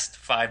last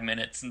 5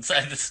 minutes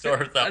inside the store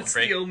without That's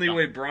breaking the only them."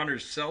 way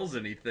Bronner's sells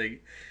anything.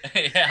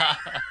 Yeah.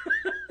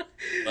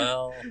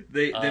 Well,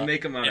 They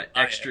make them out of didn't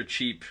buy extra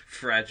cheap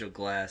fragile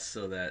glass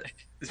so that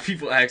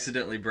people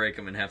accidentally break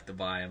them and have to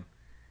buy them.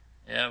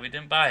 yeah, we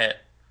didn't buy it.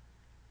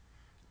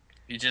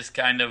 We just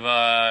kind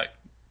of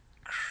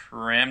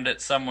crammed it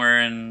somewhere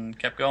and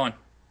kept going.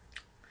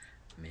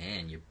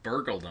 Man, you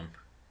burgled them.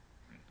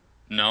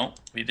 No,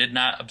 we did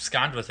not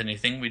abscond with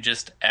anything. We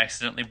just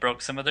accidentally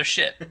broke some of their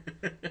shit.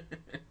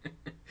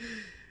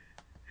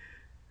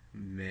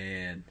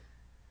 Man.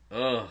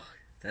 Oh,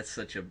 that's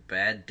such a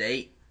bad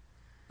date.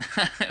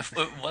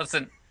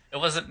 It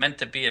wasn't meant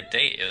to be a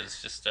date. It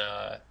was just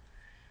I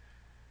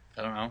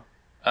don't know.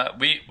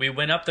 We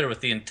went up there with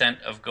the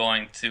intent of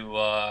going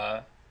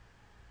to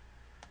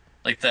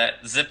like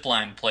that zip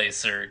line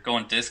place or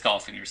going disc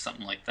golfing or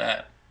something like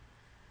that.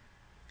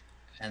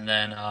 And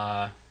then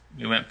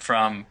we went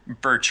from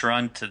Birch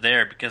Run to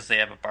there because they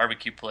have a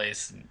barbecue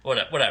place and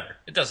whatever.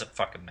 It doesn't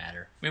fucking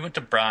matter. We went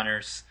to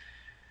Bronner's.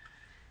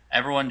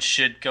 Everyone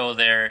should go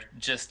there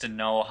just to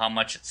know how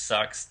much it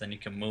sucks. Then you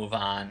can move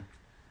on.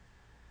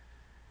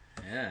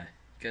 Yeah.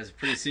 Because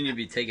pretty soon you'll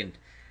be taking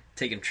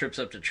trips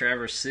up to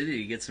Traverse City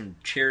to get some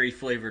cherry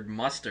flavored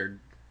mustard.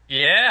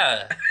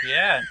 Yeah,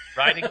 yeah.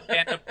 Riding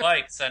tandem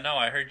bikes. I know.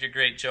 I heard your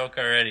great joke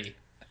already.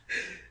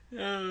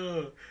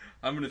 Oh,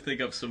 I'm going to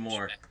think up some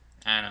more.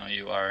 I know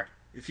you are.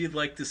 If you'd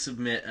like to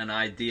submit an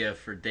idea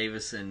for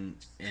Davis and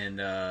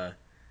Uh-huh.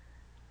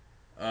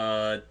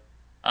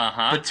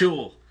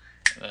 Batul,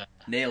 Uh.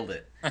 nailed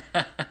it.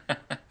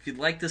 If you'd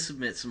like to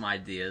submit some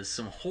ideas,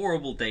 some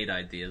horrible date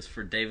ideas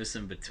for Davis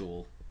and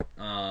Batul,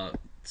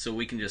 so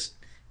we can just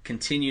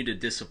continue to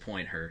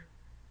disappoint her,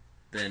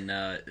 then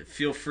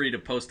feel free to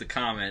post a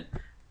comment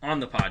on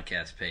the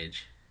podcast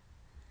page.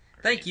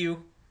 Thank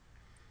you.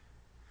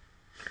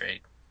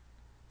 Great.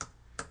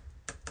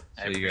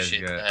 I So you guys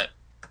appreciate got- that.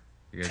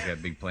 You guys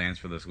got big plans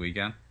for this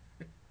weekend?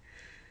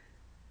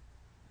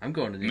 I'm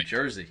going to New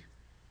Jersey.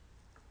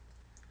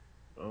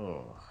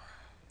 Oh.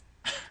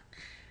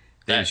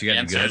 That Davis, you got any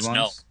answer good is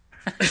no. ones?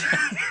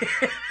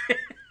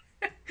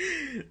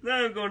 No,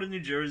 I'm going to New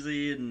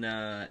Jersey and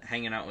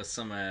hanging out with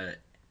some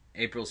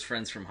April's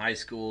friends from high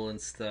school and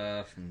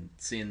stuff, and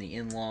seeing the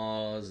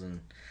in-laws, and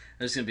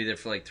I'm just gonna be there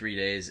for like 3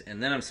 days,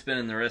 and then I'm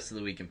spending the rest of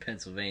the week in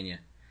Pennsylvania,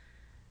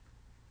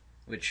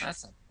 which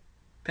Awesome.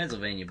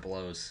 Pennsylvania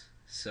blows.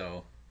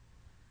 So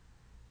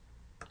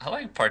I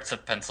like parts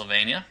of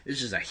Pennsylvania. it's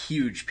just a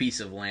huge piece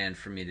of land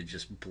for me to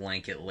just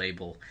blanket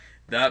label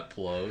that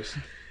blows.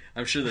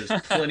 I'm sure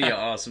there's plenty of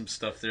awesome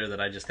stuff there that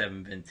I just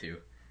haven't been to.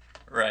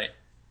 Right.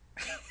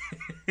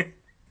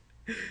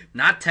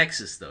 Not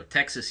Texas though.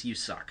 Texas, you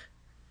suck.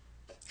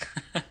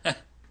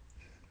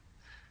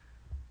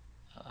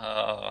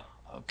 Oh,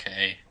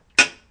 okay.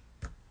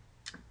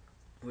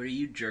 What are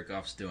you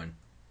jerk-offs doing?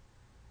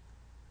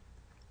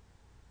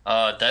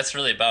 That's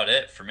really about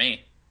it for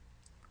me.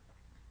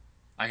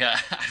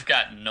 I've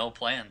got no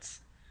plans.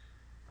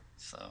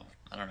 So,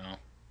 I don't know.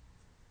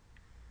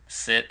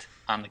 Sit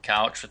on the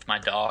couch with my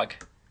dog.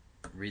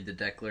 Read the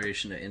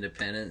Declaration of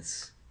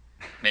Independence.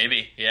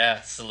 Maybe,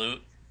 yeah,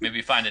 salute.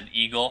 Maybe find an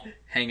eagle.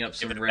 Hang up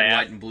some Give it a red, bath.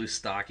 white, and blue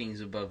stockings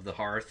above the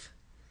hearth.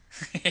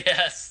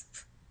 Yes.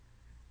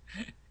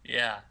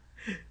 Yeah.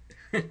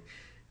 You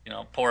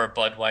know, pour a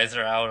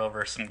Budweiser out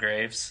over some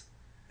graves.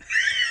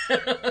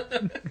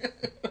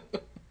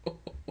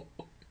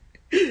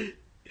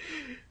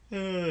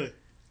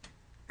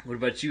 What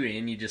about you,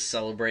 Ian? You just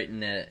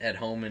celebrating at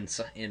home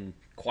in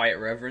quiet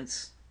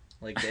reverence,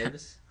 like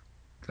Davis?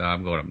 So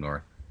I'm going up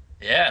north.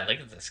 Yeah, look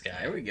at this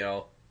guy. There we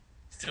go.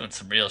 He's doing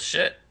some real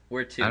shit.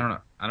 Where to?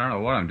 I don't know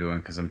what I'm doing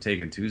because I'm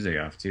taking Tuesday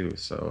off too.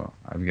 So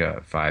I've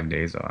got 5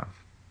 days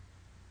off.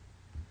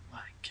 My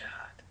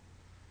God.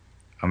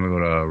 I'm gonna go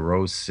to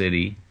Rose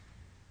City.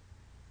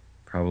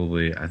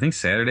 Probably, I think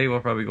Saturday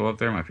we'll probably go up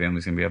there. My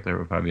family's gonna be up there.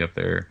 We'll probably be up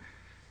there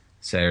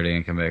Saturday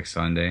and come back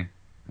Sunday,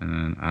 and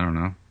then I don't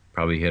know.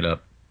 Probably hit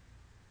up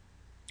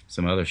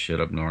some other shit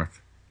up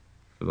north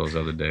for those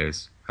other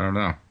days. I don't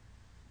know.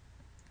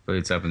 But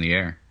it's up in the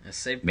air. And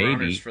save Maybe.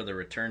 Bronner's for the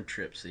return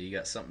trip, so you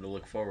got something to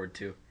look forward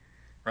to.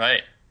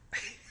 Right.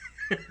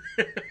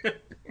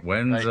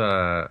 When's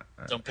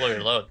Don't blow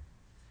your load.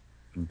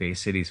 Bay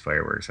City's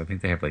fireworks? I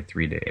think they have like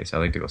 3 days. I'd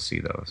like to go see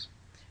those.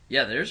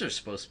 Yeah, theirs are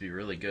supposed to be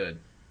really good.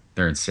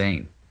 They're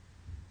insane.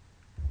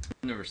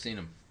 I've never seen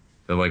them.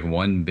 They're like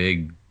one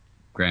big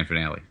grand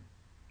finale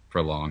for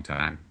a long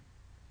time.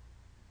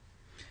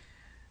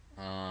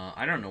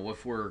 I don't know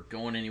if we're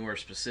going anywhere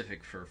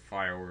specific for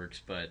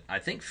fireworks, but I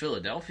think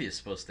Philadelphia is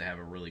supposed to have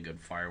a really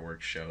good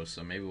fireworks show,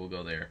 so maybe we'll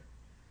go there.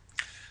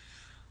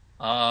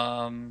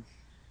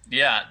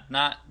 Yeah,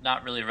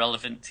 not really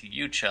relevant to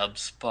you,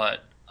 Chubbs,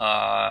 but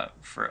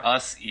for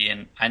us,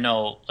 Ian, I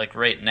know like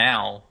right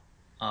now,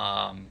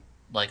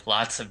 like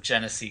lots of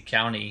Genesee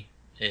County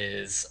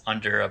is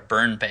under a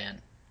burn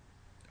ban.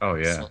 Oh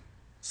yeah.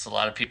 So a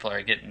lot of people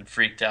are getting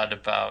freaked out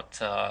about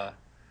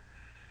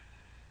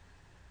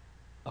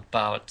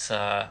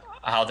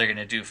how they're going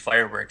to do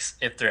fireworks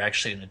if they're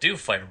actually going to do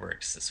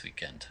fireworks this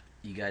weekend.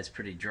 You guys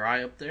pretty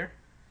dry up there?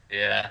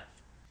 Yeah.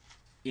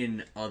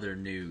 In other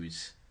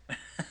news,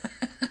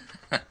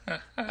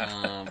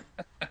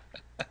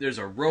 there's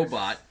a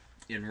robot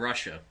in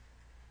Russia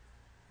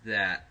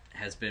that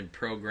has been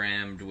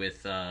programmed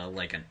with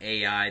like an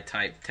AI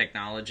type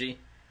technology,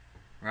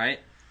 right?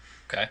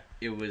 Okay.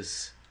 It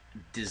was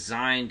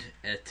designed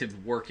to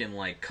work in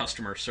like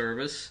customer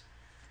service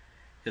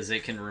because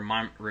it can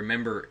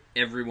remember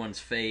everyone's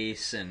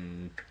face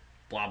and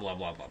blah blah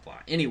blah blah blah.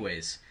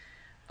 Anyways,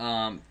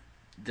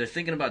 they're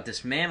thinking about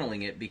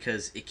dismantling it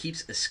because it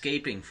keeps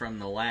escaping from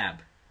the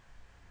lab.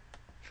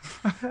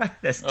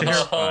 That's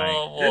terrifying.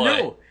 Oh boy.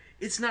 No,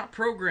 it's not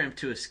programmed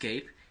to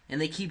escape,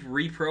 and they keep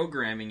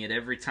reprogramming it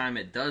every time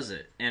it does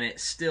it, and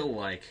it's still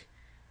like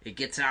it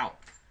gets out,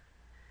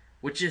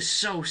 which is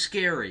so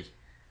scary.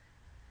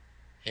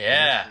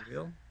 Yeah. Is this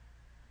real?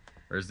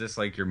 Or is this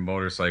like your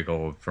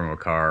motorcycle from a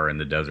car in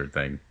the desert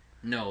thing?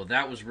 No,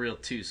 that was real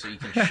too, so you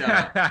can shut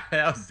up.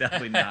 That was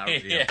definitely not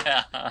real.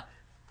 Yeah.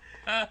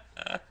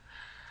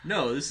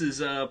 No, this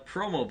is a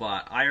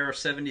Promobot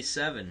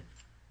IR-77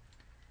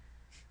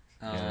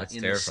 that's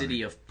in terrifying. the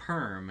city of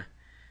Perm,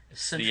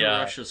 central The,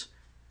 Russia's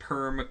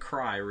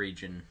Perm-Krai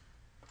region.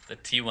 The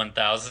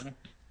T-1000.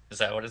 Is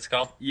that what it's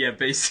called? Yeah,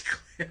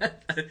 basically.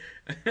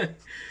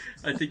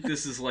 I think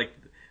this is like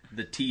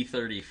the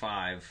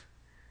T-35.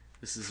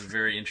 This is a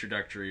very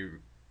introductory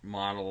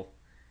model.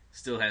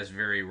 Still has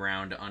very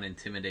round,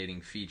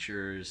 unintimidating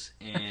features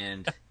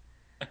and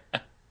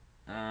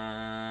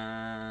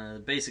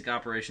basic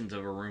operations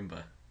of a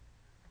Roomba.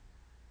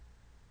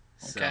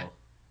 Okay. So,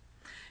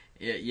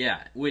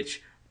 yeah,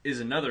 which is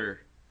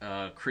another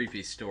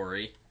creepy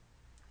story.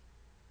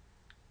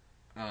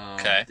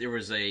 Okay. There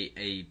was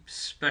a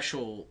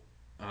special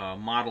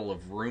model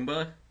of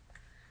Roomba,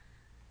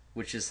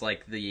 which is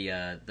like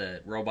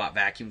the robot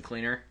vacuum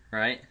cleaner,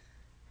 right?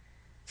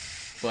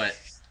 But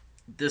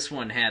this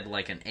one had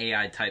like an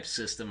AI type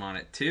system on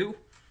it too.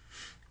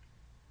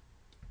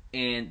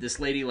 And this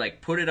lady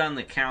like put it on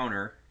the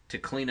counter to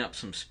clean up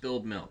some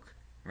spilled milk,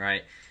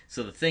 right?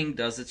 So the thing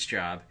does its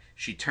job.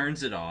 She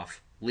turns it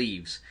off,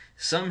 leaves.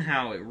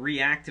 Somehow it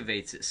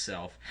reactivates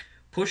itself,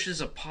 pushes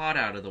a pot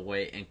out of the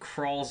way, and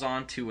crawls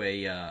onto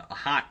a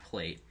hot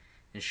plate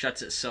and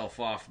shuts itself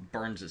off,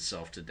 burns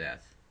itself to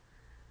death.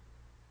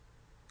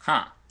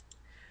 Huh.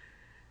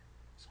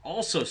 It's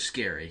also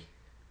scary.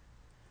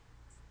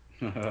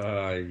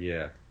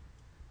 Yeah.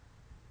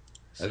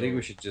 I think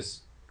we should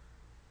just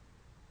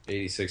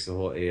 86 the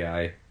whole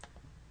AI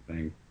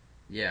thing.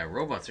 Yeah,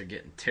 robots are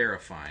getting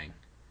terrifying.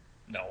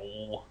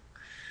 No.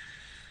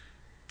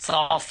 It's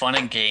all fun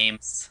and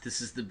games.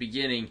 This is the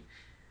beginning.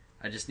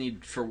 I just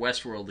need for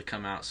Westworld to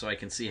come out so I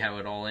can see how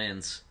it all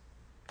ends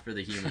for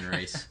the human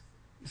race.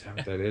 Is that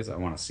what that is? I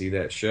want to see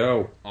that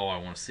show. Oh, I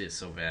want to see it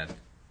so bad.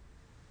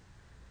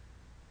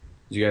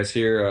 Did you guys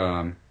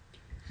hear?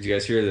 Did you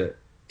guys hear that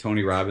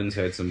Tony Robbins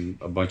had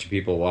a bunch of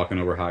people walking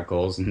over hot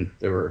coals and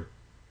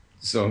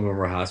some of them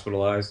were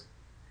hospitalized?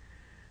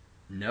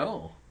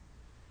 No.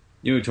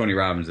 You know who Tony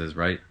Robbins is,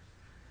 right?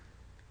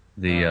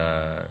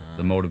 The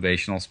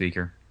motivational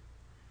speaker.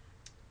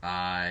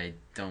 I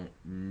don't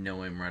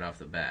know him right off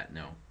the bat,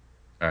 no.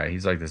 All right,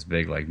 he's like this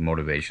big like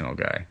motivational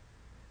guy,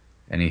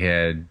 and he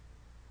had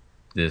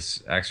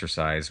this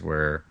exercise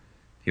where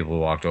people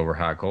walked over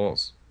hot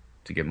coals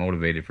to get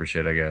motivated for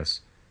shit, I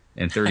guess,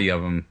 and 30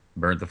 of them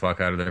burnt the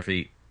fuck out of their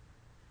feet.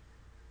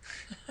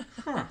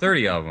 Huh.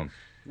 30 of them.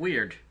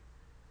 Weird.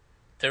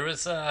 There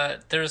was a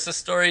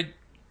story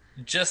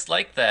just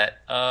like that.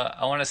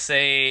 I want to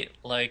say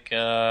like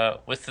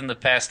within the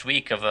past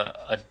week of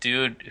a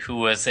dude who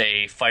was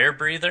a fire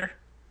breather,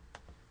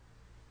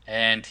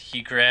 and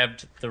he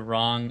grabbed the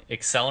wrong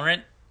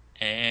accelerant,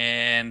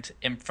 and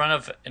in front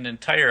of an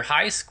entire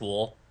high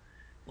school,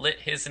 lit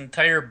his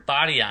entire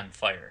body on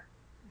fire.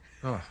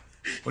 Oh,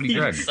 what do you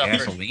grab? suffered.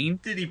 Gasoline?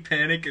 Did he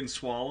panic and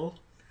swallow?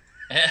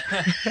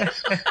 I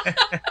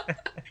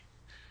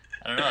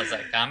don't know. Is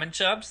that common,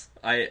 Chubbs?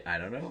 I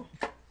don't know.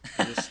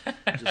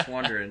 Just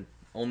wondering.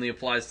 Only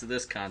applies to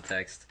this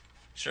context.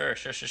 Sure.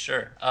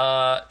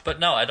 But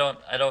no, I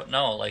don't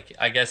know. Like,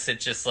 I guess it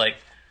just like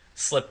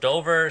slipped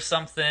over or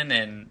something,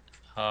 and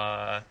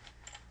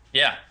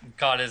yeah,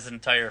 caught his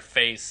entire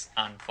face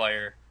on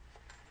fire,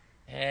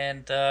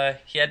 and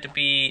he had to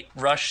be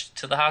rushed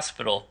to the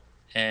hospital.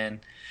 And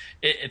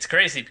it's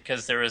crazy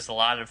because there was a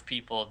lot of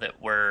people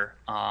that were,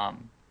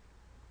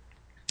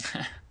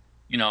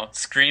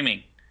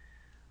 screaming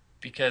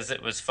because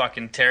it was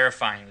fucking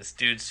terrifying. This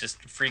dude's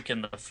just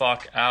freaking the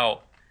fuck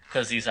out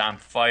because he's on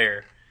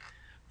fire.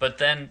 But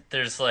then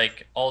there's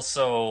like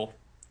also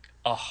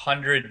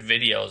 100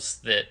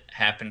 videos that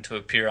happened to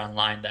appear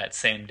online that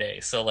same day.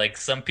 So like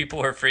some people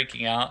were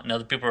freaking out and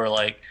other people were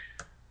like,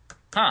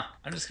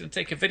 I'm just going to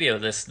take a video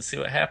of this and see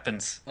what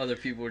happens. Other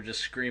people were just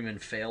screaming,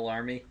 "Fail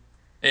Army."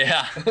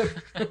 Yeah.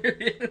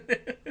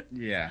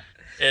 Yeah.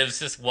 It was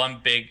just one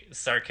big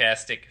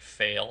sarcastic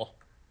fail.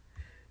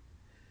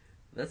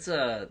 That's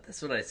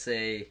what I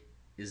say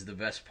is the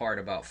best part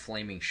about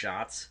flaming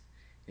shots,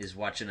 is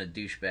watching a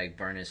douchebag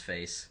burn his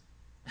face.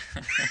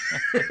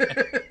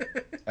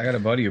 I got a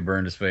buddy who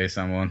burned his face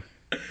on one.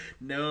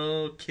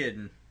 No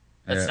kidding.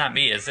 That's not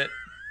me, is it?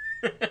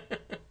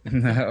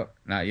 No,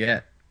 not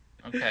yet.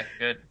 Okay,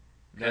 good.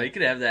 No, you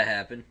could have that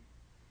happen.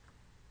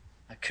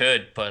 I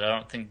could, but I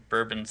don't think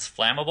bourbon's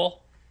flammable.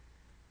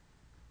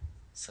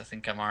 So I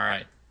think I'm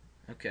alright.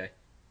 Okay.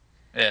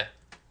 Yeah.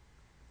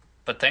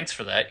 But thanks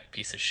for that, you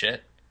piece of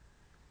shit.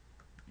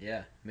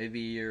 Yeah,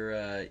 maybe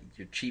your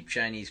cheap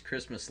Chinese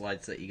Christmas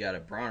lights that you got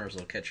at Bronner's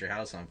will catch your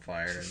house on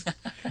fire,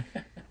 and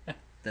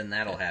then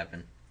that'll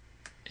happen.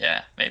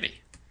 Yeah,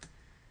 maybe.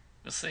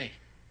 We'll see.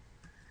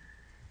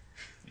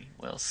 We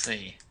will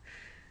see.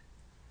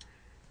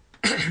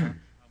 So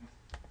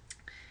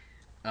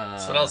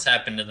what else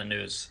happened in the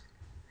news?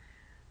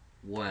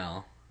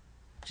 Well,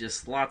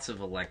 just lots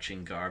of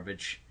election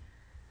garbage.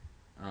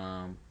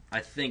 I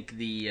think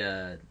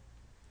we've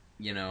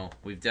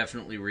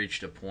definitely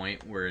reached a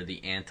point where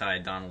the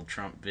anti-Donald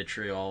Trump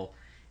vitriol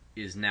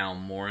is now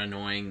more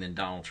annoying than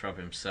Donald Trump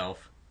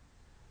himself.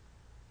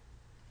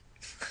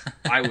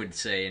 I would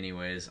say,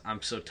 anyways.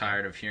 I'm so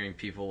tired of hearing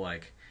people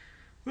like,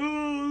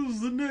 "Oh, this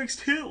is the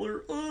next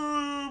Hitler."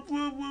 Oh,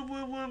 blah, blah,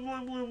 blah, blah,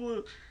 blah, blah,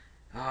 blah.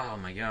 Oh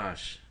my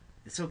gosh.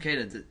 It's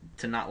okay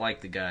to not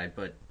like the guy,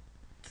 but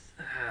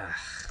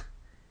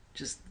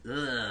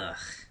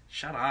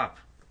shut up.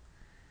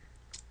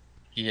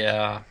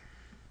 Yeah.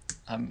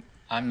 I'm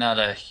not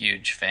a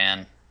huge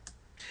fan.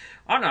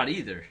 I'm not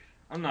either.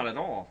 I'm not at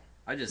all.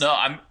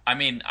 I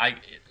mean,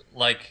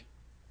 like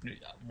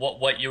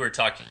what you were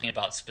talking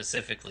about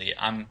specifically.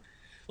 I'm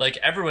like,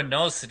 everyone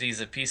knows that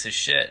he's a piece of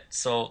shit.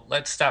 So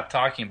let's stop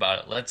talking about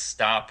it. Let's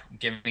stop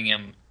giving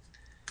him,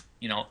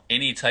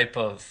 any type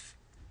of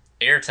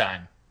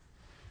airtime.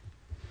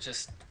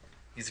 Just,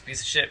 he's a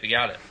piece of shit. We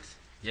got it.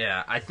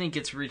 Yeah, I think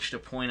it's reached a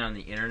point on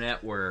the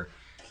internet where,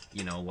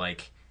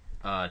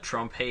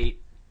 Trump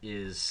hate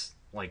is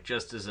like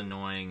just as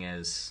annoying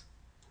as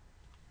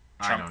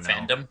Trump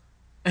fandom.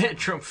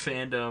 Trump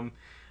fandom,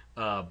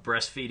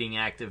 breastfeeding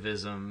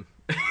activism.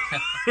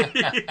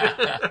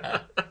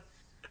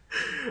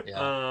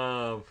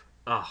 Yeah.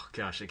 Oh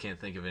gosh, I can't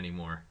think of any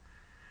more.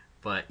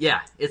 But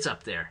yeah, it's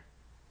up there.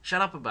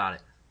 Shut up about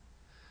it.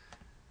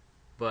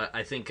 But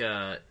I think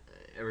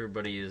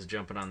everybody is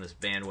jumping on this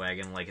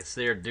bandwagon like it's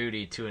their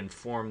duty to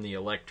inform the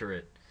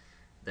electorate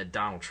that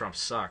Donald Trump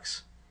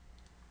sucks.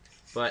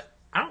 But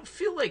I don't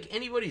feel like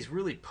anybody's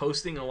really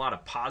posting a lot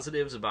of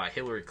positives about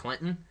Hillary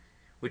Clinton,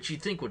 which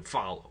you'd think would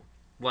follow.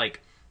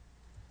 Like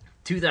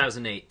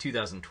 2008,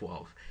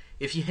 2012.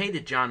 If you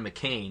hated John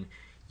McCain,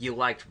 you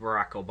liked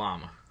Barack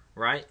Obama,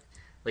 right?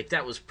 Like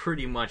that was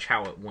pretty much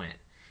how it went.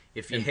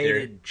 If you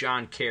hated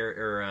John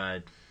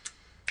Kerry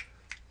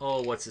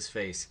or what's his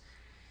face?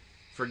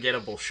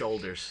 Forgettable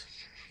shoulders.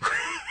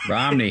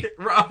 Romney.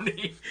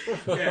 Romney.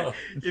 Yeah.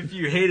 If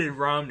you hated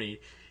Romney,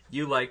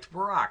 you liked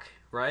Barack,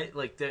 right?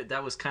 Like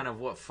that was kind of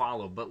what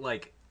followed. But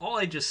like all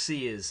I just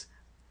see is,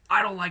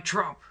 I don't like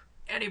Trump.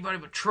 Anybody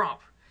but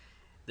Trump.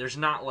 There's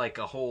not like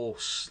a whole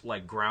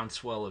like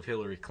groundswell of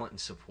Hillary Clinton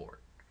support.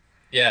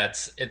 Yeah,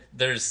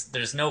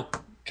 there's no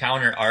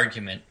counter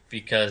argument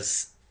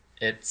because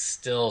it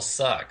still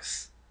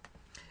sucks.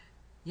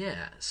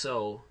 Yeah,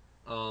 so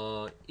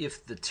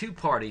if the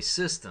two-party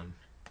system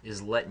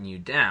is letting you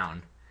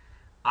down,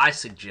 I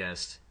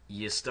suggest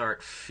you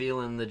start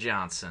feeling the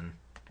Johnson.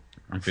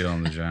 I'm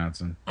feeling the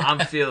Johnson. I'm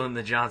feeling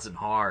the Johnson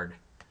hard.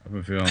 I've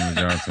been feeling the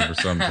Johnson for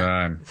some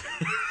time.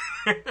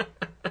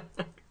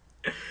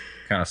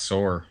 Kind of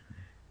sore.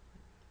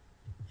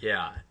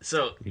 Yeah,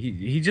 so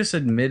he just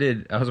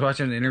admitted. I was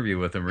watching an interview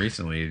with him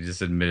recently. He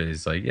just admitted,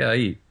 he's like, "Yeah,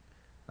 I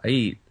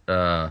eat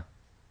pot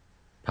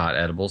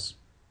edibles."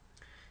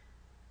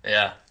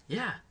 Yeah.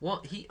 Yeah,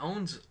 well, he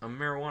owns a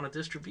marijuana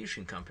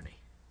distribution company.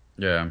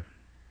 Yeah.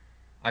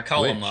 I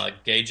call him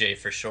Gay J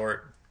for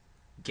short.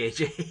 Gay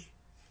J?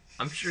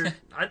 I'm sure,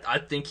 I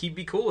think he'd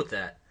be cool with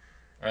that.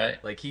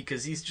 Right? Like,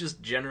 because he's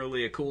just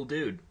generally a cool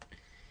dude.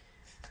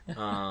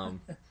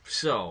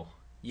 So,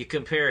 you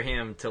compare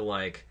him to,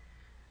 like,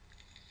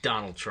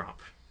 Donald Trump,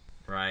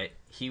 right?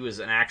 He was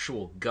an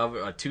actual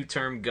a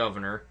two-term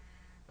governor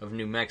of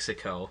New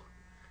Mexico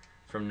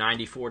from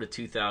 94 to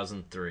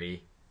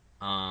 2003.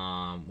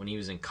 When he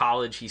was in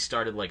college, he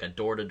started like a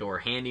door-to-door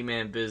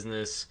handyman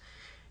business,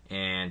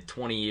 and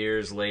 20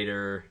 years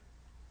later,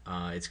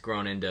 it's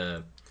grown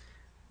into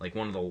like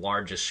one of the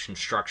largest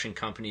construction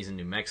companies in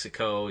New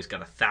Mexico. He's got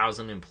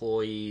 1,000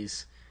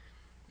 employees.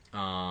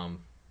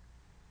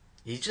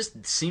 He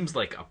just seems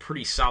like a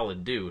pretty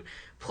solid dude.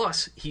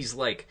 Plus, he's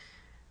like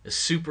a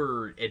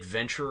super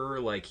adventurer.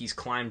 Like, he's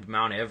climbed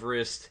Mount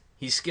Everest.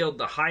 He scaled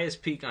the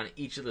highest peak on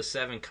each of the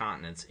 7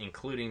 continents,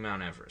 including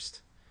Mount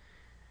Everest,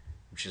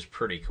 which is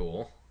pretty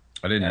cool.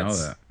 I didn't know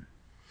that.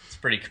 It's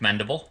pretty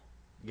commendable.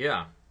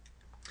 Yeah.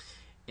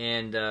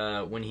 And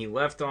when he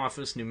left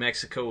office, New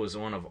Mexico was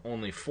one of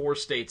only 4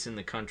 states in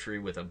the country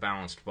with a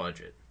balanced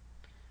budget.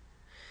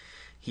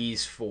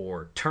 He's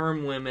for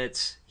term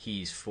limits.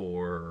 He's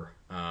for,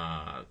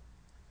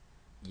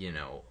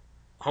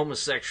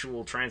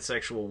 homosexual,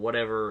 transsexual,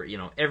 whatever,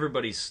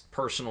 everybody's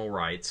personal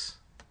rights.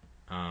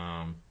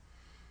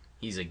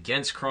 He's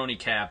against crony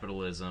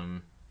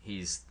capitalism.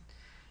 He's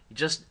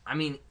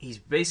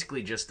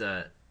basically just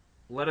a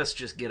let us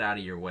just get out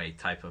of your way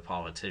type of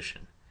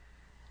politician.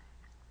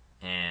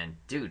 And,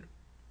 dude,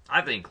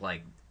 I think,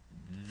 like,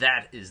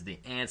 that is the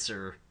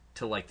answer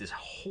to, like, this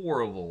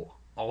horrible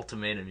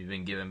ultimatum you've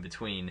been given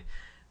between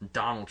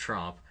Donald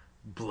Trump,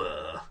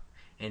 blah,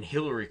 and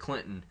Hillary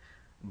Clinton,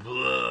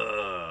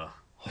 blah.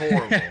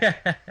 Horrible.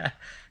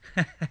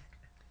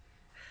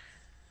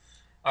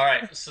 All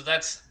right, so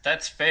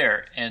that's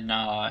fair. And,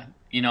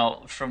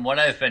 from what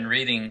I've been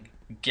reading,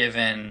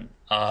 given,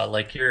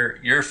 like, your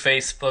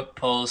Facebook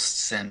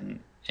posts and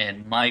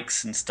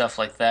Mike's and stuff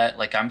like that,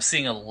 like, I'm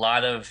seeing a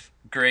lot of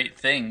great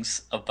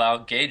things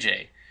about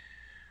GayJ.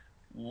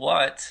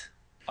 What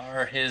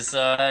are his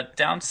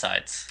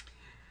downsides?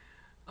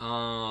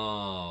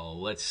 Oh,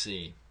 let's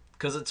see.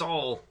 Because it's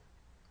all,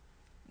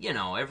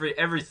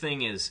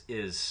 everything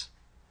is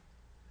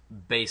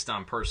based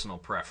on personal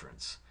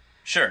preference.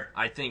 Sure.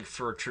 I think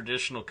for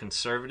traditional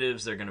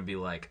conservatives, they're going to be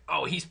like,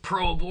 oh, he's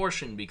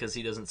pro-abortion because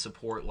he doesn't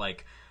support,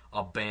 like,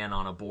 a ban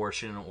on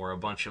abortion or a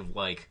bunch of,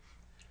 like,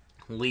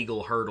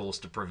 legal hurdles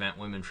to prevent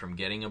women from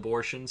getting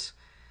abortions.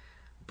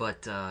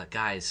 But,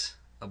 guys,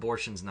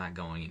 abortion's not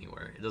going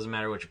anywhere. It doesn't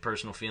matter what your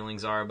personal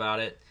feelings are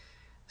about it.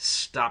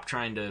 Stop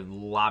trying to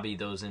lobby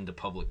those into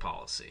public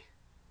policy.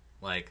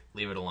 Like,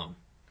 leave it alone.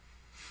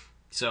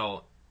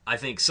 So, I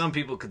think some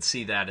people could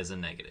see that as a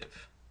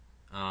negative.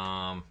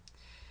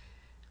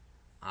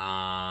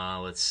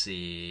 Let's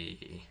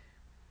see.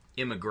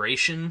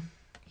 Immigration.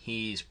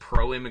 He's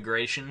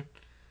pro-immigration.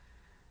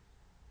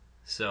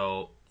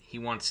 So, he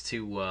wants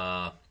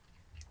to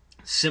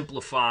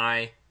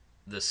simplify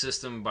the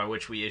system by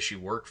which we issue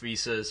work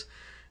visas,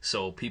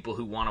 so people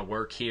who want to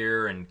work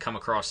here and come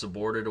across the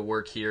border to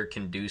work here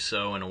can do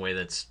so in a way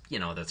that's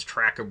that's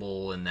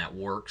trackable and that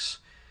works.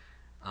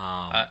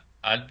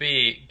 I'd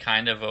be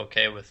kind of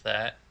okay with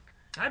that.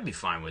 I'd be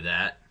fine with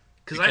that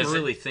because I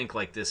really think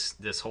like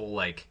this whole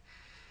like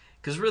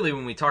because really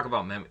when we talk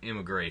about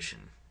immigration,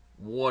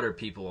 what are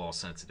people all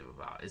sensitive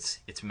about?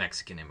 It's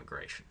Mexican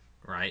immigration,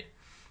 right?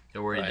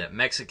 They're worried that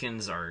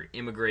Mexicans are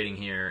immigrating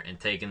here and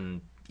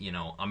taking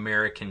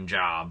American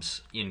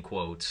jobs, in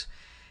quotes,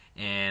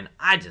 and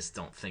I just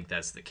don't think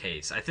that's the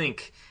case. I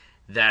think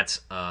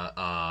that's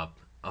a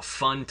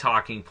fun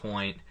talking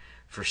point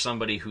for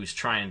somebody who's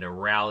trying to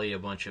rally a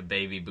bunch of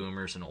baby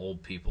boomers and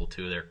old people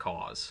to their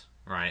cause,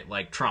 right?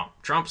 Like Trump.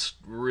 Trump's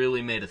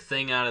really made a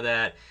thing out of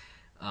that.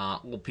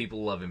 Old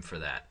people love him for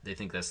that. They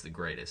think that's the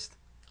greatest.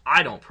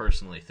 I don't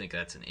personally think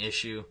that's an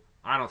issue.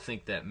 I don't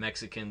think that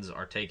Mexicans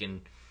are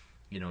taking,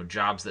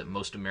 jobs that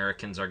most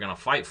Americans are going to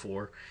fight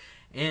for.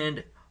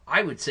 And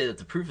I would say that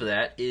the proof of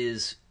that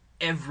is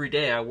every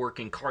day I work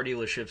in car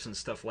dealerships and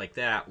stuff like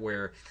that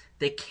where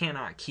they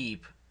cannot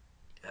keep,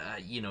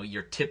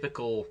 your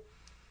typical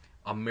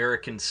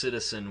American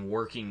citizen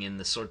working in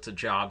the sorts of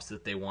jobs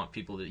that they want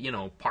people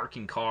to,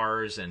 parking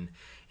cars and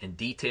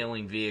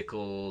detailing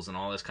vehicles and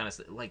all this kind of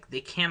stuff. Like,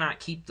 they cannot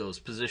keep those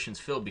positions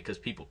filled because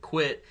people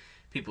quit,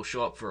 people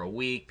show up for a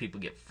week, people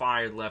get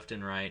fired left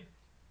and right.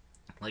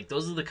 Like,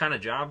 those are the kind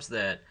of jobs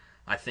that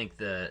I think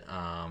that,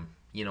 a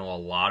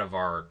lot of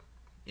our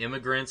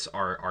immigrants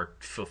are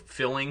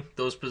fulfilling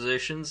those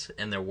positions,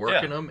 and they're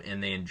working them,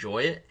 and they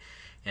enjoy it,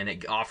 and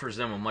it offers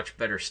them a much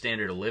better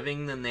standard of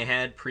living than they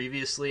had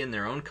previously in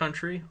their own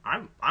country.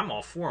 I'm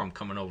all for them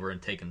coming over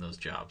and taking those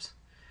jobs.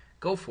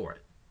 Go for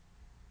it.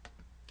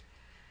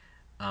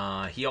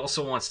 He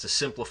also wants to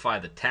simplify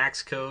the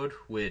tax code,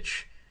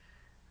 which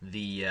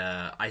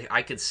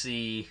I could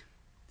see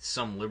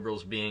some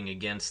liberals being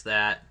against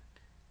that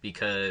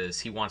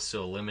because he wants to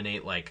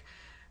eliminate like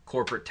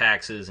corporate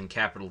taxes and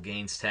capital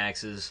gains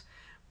taxes,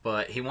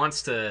 but he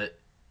wants to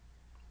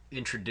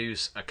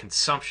introduce a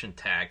consumption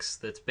tax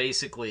that's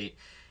basically,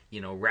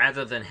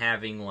 rather than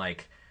having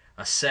like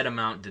a set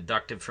amount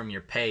deducted from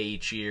your pay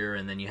each year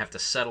and then you have to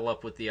settle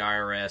up with the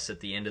IRS at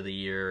the end of the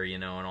year,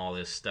 and all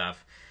this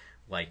stuff.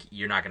 Like,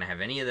 you're not going to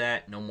have any of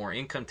that. No more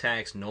income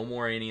tax. No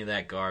more any of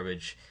that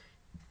garbage.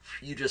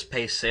 You just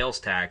pay sales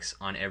tax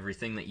on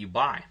everything that you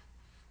buy.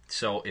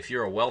 So if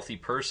you're a wealthy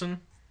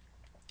person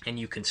and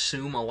you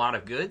consume a lot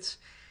of goods,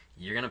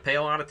 you're going to pay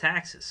a lot of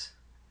taxes.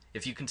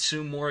 If you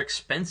consume more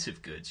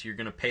expensive goods, you're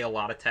going to pay a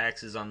lot of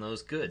taxes on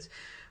those goods.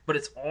 But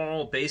it's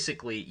all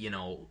basically,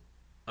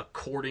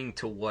 according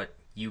to what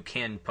you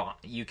can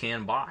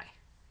buy,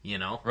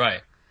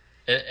 Right.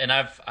 And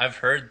I've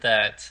heard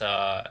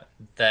that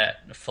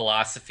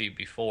philosophy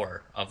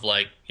before of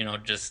like,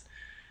 just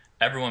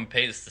everyone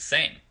pays the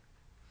same.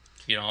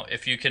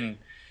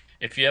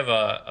 If you have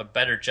a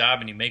better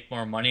job and you make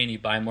more money and you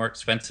buy more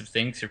expensive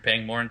things, you're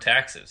paying more in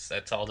taxes.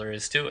 That's all there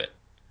is to it.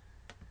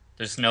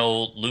 There's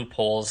no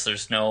loopholes.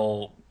 There's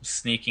no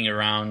sneaking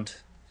around.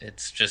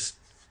 It's just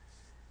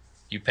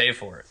you pay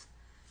for it.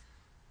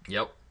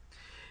 Yep.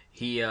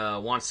 He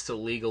wants to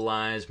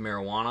legalize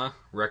marijuana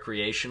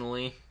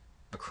recreationally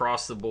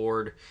across the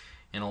board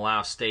and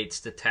allow states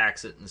to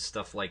tax it and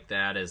stuff like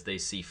that as they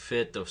see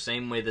fit, the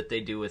same way that they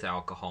do with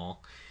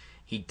alcohol.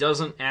 He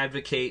doesn't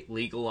advocate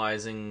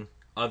legalizing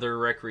other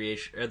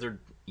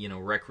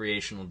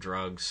recreational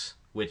drugs,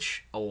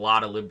 which a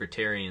lot of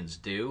libertarians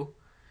do.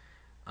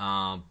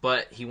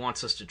 But he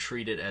wants us to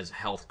treat it as a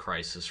health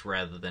crisis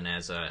rather than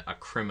as a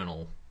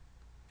criminal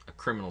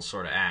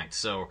sort of act.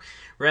 So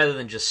rather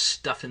than just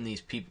stuffing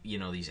these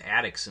people, these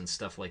addicts and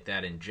stuff like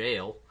that in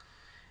jail,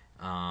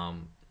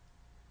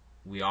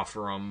 we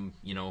offer them,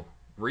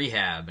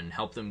 rehab and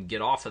help them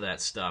get off of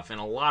that stuff.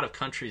 And a lot of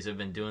countries have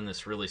been doing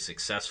this really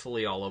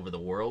successfully all over the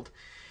world.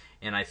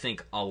 And I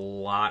think a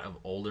lot of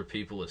older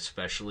people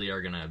especially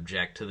are going to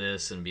object to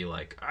this and be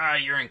like,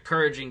 you're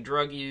encouraging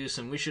drug use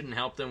and we shouldn't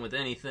help them with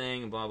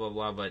anything, blah, blah,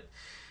 blah. But,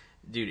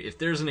 dude, if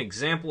there's an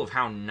example of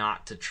how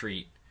not to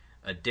treat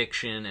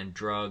addiction and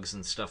drugs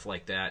and stuff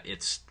like that,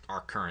 it's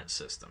our current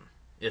system.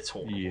 It's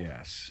horrible.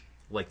 Yes.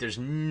 Like, there's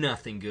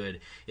nothing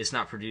good. It's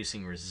not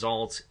producing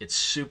results. It's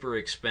super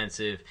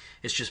expensive.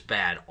 It's just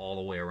bad all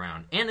the way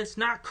around. And it's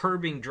not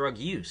curbing drug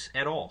use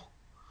at all.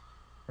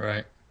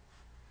 Right.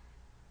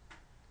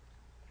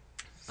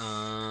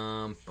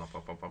 I'm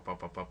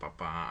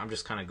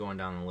just kind of going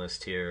down the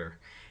list here.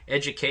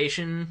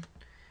 Education.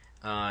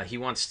 He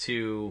wants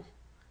to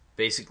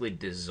basically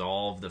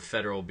dissolve the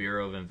Federal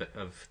Bureau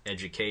of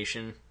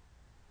Education.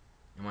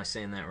 Am I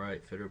saying that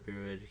right? Federal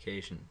Bureau of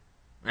Education.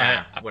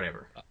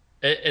 Whatever.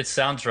 It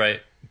sounds right,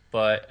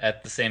 but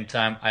at the same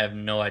time, I have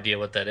no idea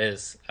what that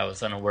is. I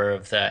was unaware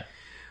of that.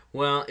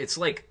 Well, it's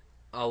like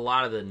a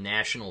lot of the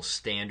national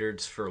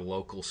standards for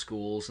local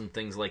schools and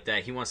things like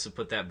that. He wants to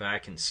put that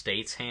back in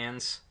states'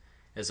 hands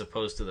as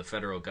opposed to the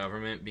federal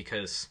government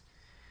because,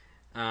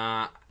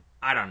 I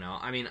don't know.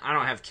 I mean, I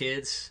don't have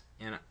kids,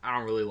 and I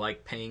don't really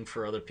like paying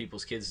for other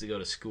people's kids to go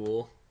to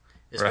school,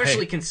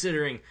 especially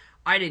considering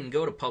I didn't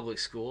go to public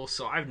school,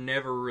 so I've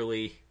never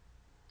really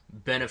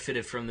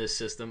benefited from this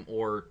system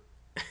or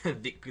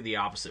the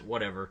opposite,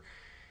 whatever.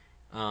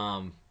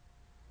 But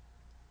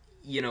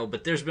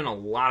there's been a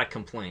lot of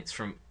complaints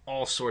from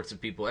all sorts of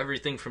people.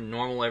 Everything from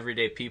normal,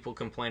 everyday people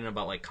complaining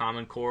about, like,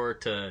 Common Core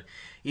to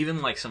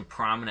even, like, some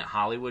prominent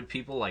Hollywood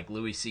people, like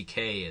Louis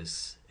C.K.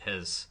 has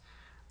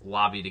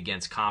lobbied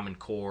against Common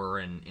Core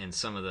and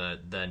some of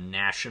the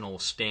national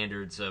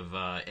standards of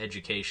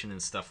education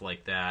and stuff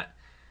like that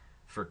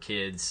for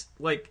kids.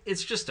 Like,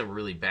 it's just a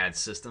really bad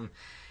system.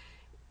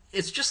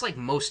 It's just like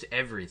most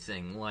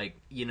everything. Like,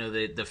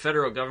 the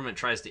federal government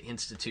tries to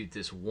institute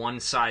this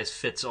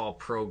one-size-fits-all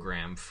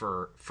program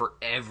for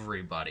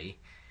everybody.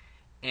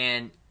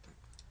 And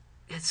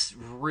it's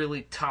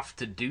really tough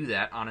to do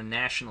that on a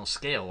national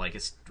scale. Like,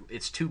 it's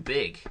too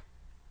big.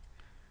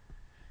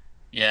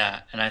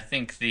 Yeah, and I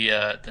think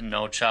the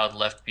No Child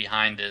Left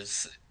Behind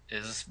is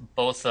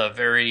both a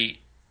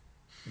very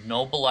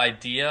noble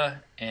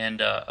idea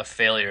and a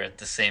failure at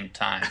the same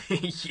time.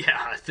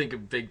 Yeah, I think a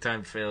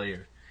big-time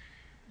failure.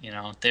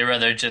 They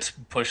rather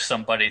just push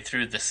somebody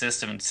through the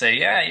system and say,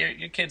 yeah,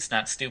 your kid's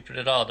not stupid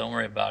at all, don't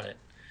worry about it,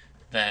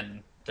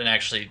 than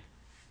actually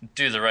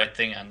do the right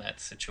thing on that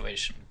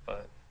situation.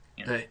 But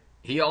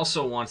he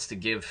also wants to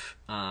give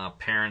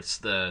parents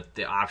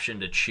the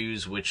option to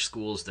choose which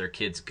schools their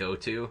kids go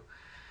to.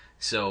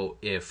 So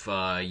if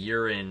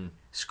you're in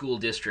school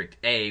district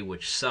A,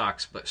 which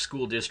sucks, but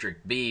school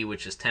district B,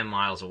 which is 10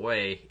 miles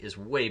away, is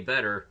way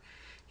better,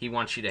 he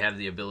wants you to have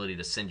the ability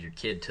to send your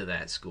kid to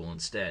that school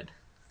instead.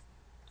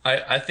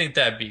 I think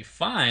that'd be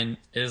fine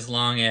as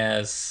long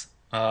as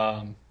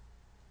that's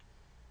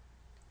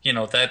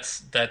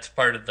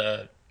part of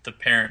the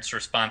parent's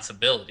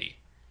responsibility.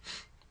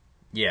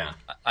 Yeah.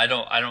 I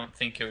don't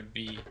think it would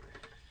be,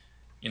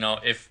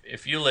 if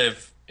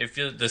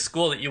the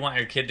school that you want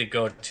your kid to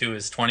go to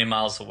is 20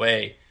 miles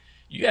away,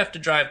 you have to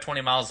drive 20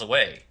 miles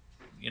away.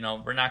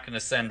 We're not going to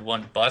send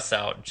one bus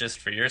out just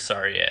for your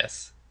sorry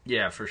ass.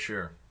 Yeah, for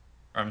sure.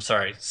 Or, I'm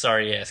sorry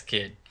ass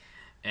kid.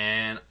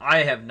 And I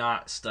have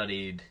not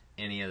studied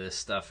any of this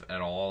stuff at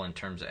all in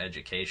terms of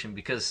education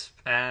because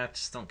I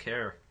just don't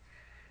care.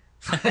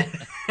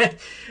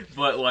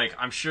 But, like,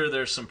 I'm sure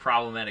there's some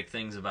problematic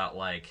things about,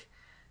 like,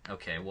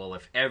 okay, well,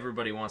 if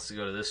everybody wants to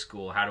go to this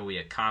school, how do we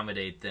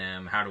accommodate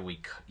them? How do we,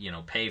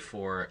 pay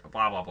for it?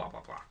 Blah blah blah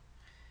blah blah.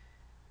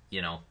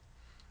 You know,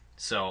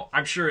 so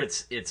I'm sure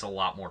it's a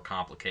lot more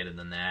complicated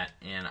than that,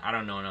 and I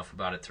don't know enough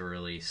about it to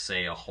really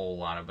say a whole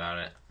lot about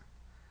it,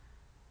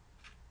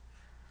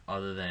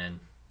 other than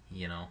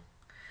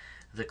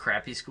the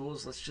crappy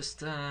schools. Let's just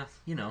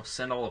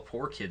send all the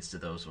poor kids to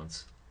those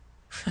ones.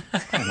 Oh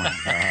my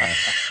god.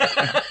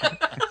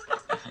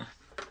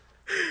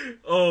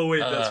 Oh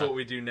wait, that's what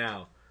we do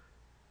now.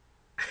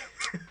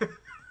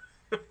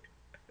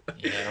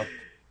 Yeah.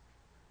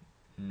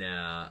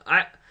 Nah,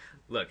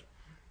 look.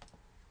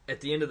 At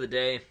the end of the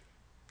day,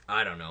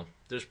 I don't know.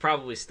 There's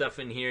probably stuff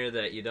in here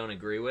that you don't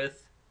agree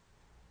with,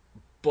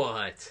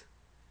 but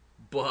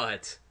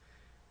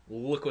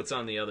look what's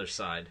on the other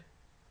side.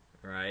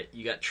 Right?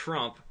 You got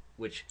Trump,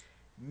 which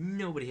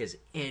nobody has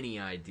any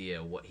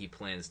idea what he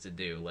plans to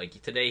do.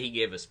 Like today, he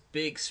gave us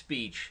big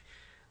speech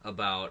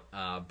about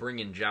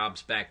bringing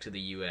jobs back to the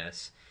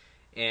U.S.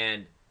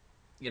 And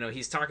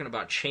he's talking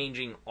about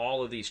changing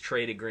all of these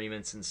trade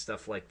agreements and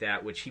stuff like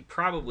that, which he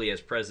probably,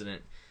 as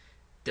president,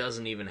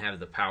 doesn't even have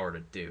the power to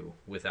do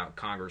without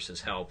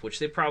Congress's help, which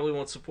they probably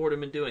won't support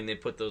him in doing. They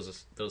put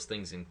those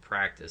things in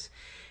practice.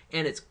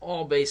 And it's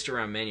all based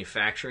around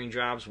manufacturing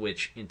jobs,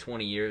 which in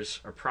 20 years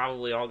are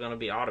probably all going to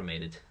be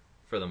automated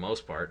for the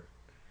most part.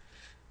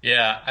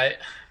 Yeah,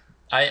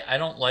 I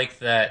don't like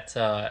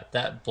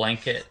that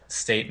blanket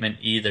statement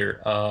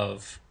either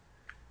of,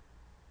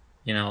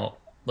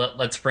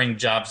 let's bring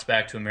jobs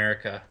back to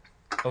America.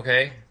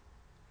 Okay.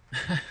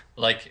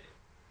 Like,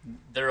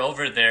 they're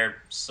over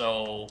there,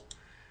 so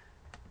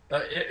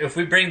if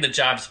we bring the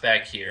jobs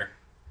back here,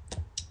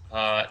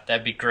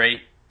 that'd be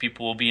great.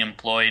 People will be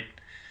employed,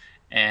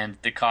 and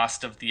the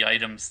cost of the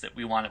items that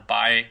we want to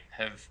buy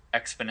have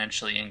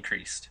exponentially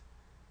increased.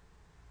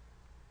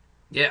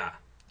 Yeah.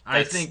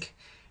 I think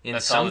in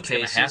some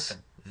cases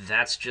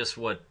that's just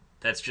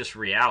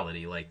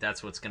reality. Like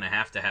that's what's going to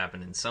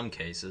happen in some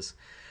cases.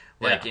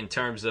 Like in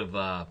terms of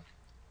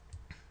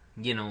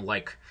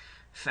like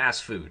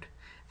fast food.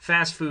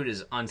 Fast food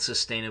is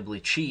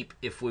unsustainably cheap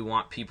if we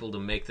want people to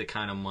make the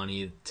kind of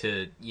money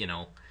to,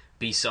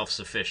 be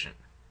self-sufficient,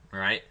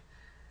 right?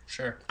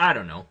 Sure. I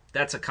don't know.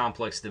 That's a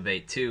complex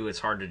debate too. It's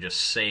hard to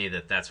just say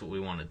that that's what we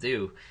want to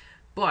do.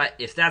 But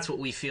if that's what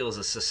we feel as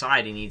a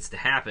society needs to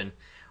happen,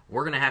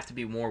 we're going to have to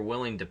be more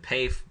willing to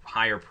pay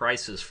higher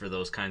prices for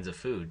those kinds of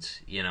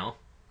foods, Yeah.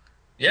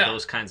 For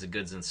those kinds of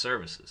goods and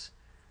services.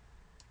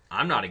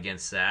 I'm not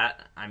against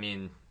that. I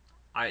mean,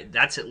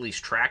 that's at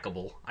least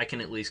trackable. I can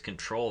at least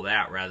control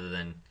that rather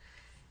than,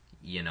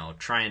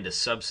 trying to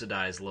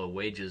subsidize low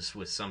wages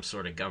with some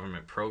sort of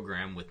government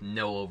program with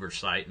no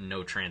oversight and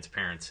no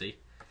transparency.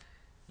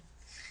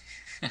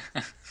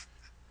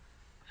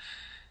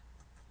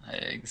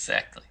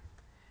 Exactly.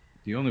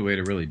 The only way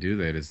to really do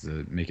that is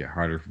to make it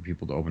harder for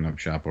people to open up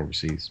shop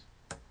overseas.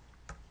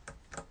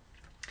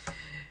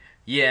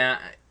 Yeah,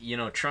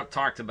 Trump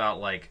talked about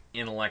like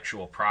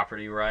intellectual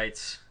property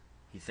rights.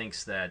 He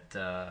thinks that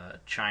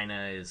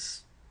China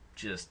is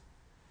just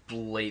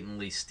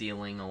blatantly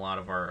stealing a lot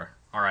of our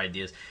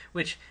ideas,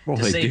 which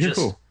to say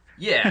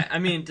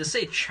to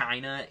say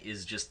China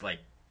is just like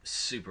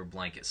super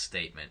blanket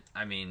statement.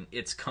 I mean,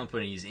 it's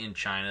companies in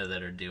China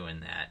that are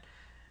doing that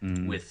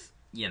with,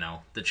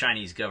 the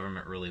Chinese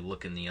government really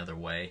looking the other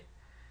way.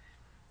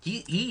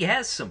 He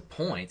has some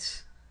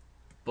points,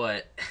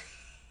 but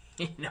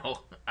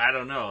I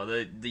don't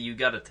know. You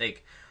got to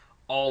take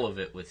all of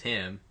it with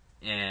him,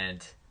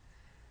 and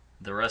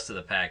the rest of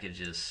the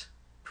package is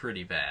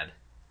pretty bad.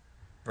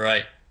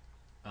 Right.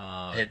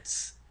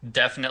 It's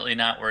definitely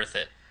not worth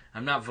it.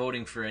 I'm not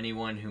voting for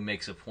anyone who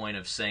makes a point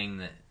of saying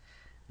that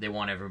they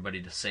want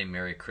everybody to say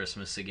Merry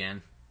Christmas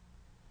again.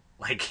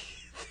 Like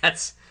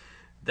that's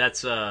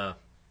a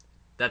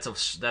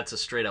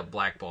straight up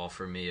blackball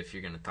for me if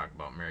you're going to talk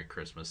about Merry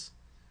Christmas.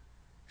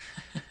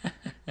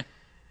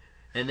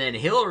 And then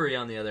Hillary,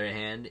 on the other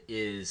hand,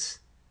 is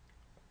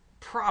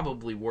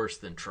probably worse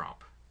than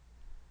Trump.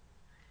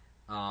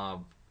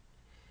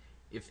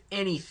 If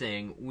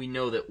anything, we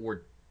know that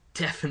we're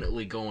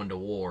definitely going to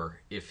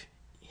war if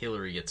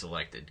Hillary gets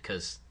elected,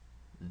 because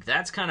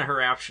that's kind of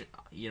her option.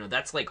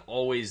 That's like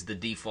always the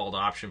default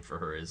option for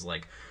her is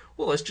like,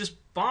 well, let's just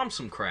bomb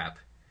some crap.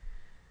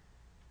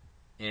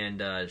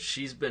 And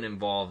she's been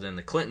involved, and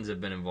the Clintons have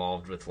been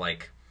involved with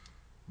like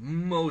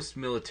most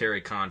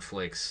military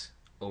conflicts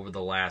over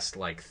the last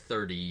like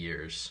 30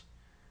 years.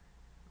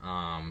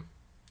 And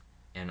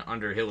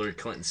under Hillary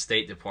Clinton's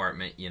State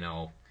Department,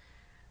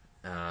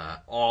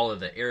 all of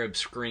the Arab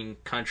Spring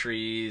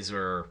countries,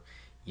 or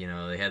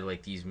they had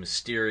like these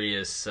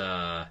mysterious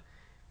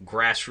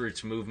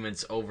grassroots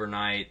movements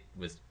overnight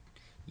with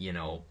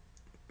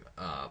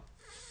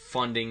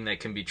funding that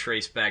can be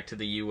traced back to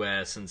the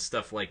U.S. and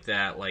stuff like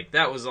that. Like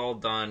that was all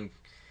done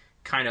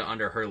kind of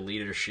under her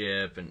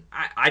leadership, and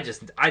I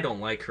don't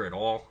like her at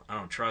all. I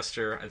don't trust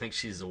her. I think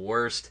she's the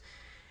worst,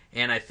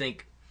 and I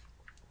think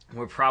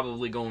we're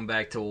probably going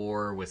back to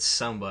war with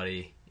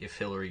somebody if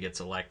Hillary gets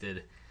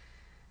elected.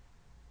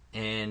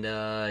 And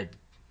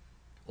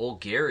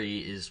old Gary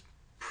is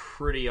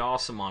pretty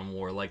awesome on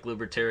war, like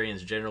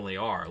libertarians generally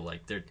are.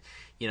 Like they're,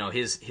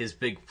 his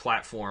big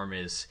platform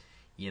is,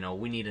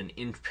 we need an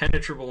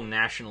impenetrable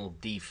national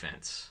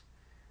defense.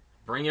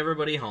 Bring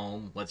everybody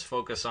home. Let's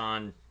focus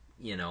on,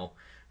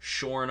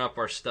 shoring up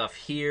our stuff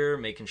here,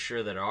 making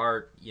sure that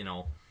our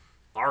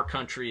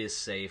country is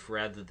safe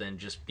rather than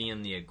just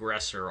being the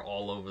aggressor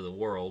all over the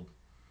world.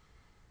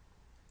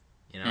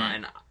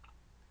 And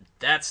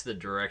that's the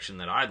direction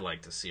that I'd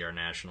like to see our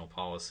national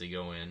policy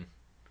go in.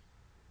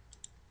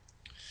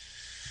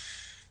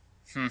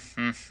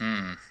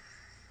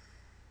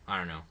 I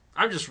don't know.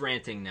 I'm just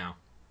ranting now.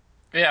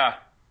 Yeah,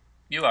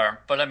 you are.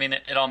 But I mean,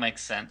 it all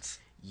makes sense.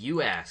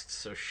 You asked,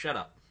 so shut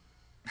up.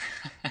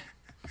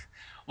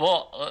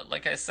 Well,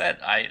 like I said,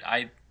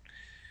 I've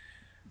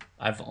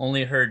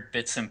only heard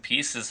bits and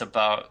pieces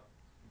about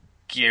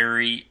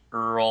Gary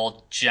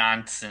Earl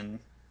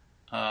Johnson,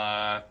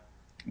 but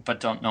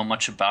don't know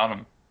much about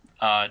him.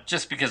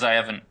 Just because I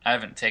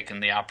haven't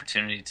taken the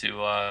opportunity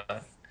to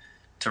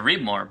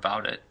read more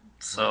about it.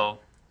 So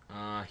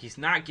he's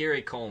not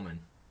Gary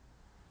Coleman.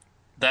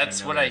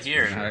 That's what I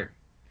hear. Not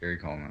Gary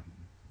Coleman.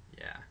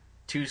 Yeah,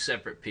 two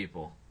separate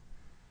people.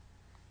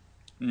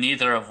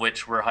 Neither of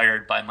which were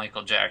hired by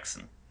Michael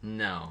Jackson.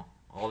 No.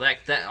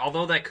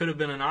 Although that could have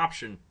been an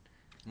option,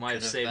 might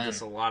have saved been.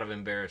 us a lot of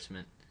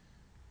embarrassment.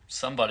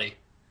 Somebody.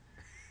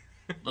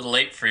 A little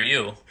late for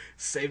you.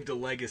 Saved a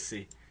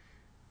legacy.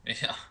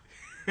 Yeah.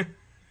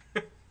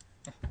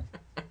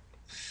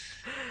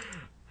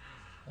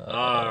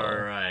 All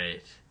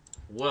right.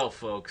 Well,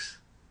 folks,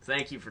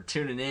 thank you for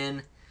tuning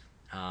in.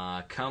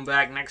 Come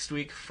back next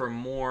week for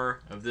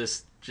more of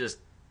this just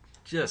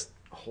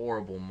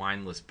horrible,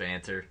 mindless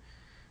banter.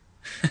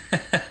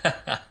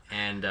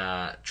 And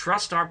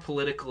trust our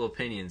political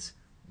opinions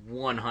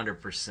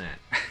 100%.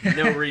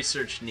 No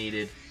research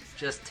needed.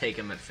 Just take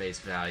them at face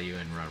value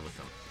and run with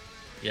them.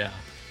 Yeah.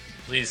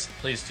 Please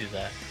do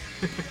that.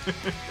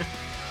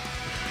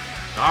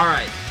 All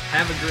right.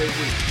 Have a great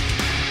week.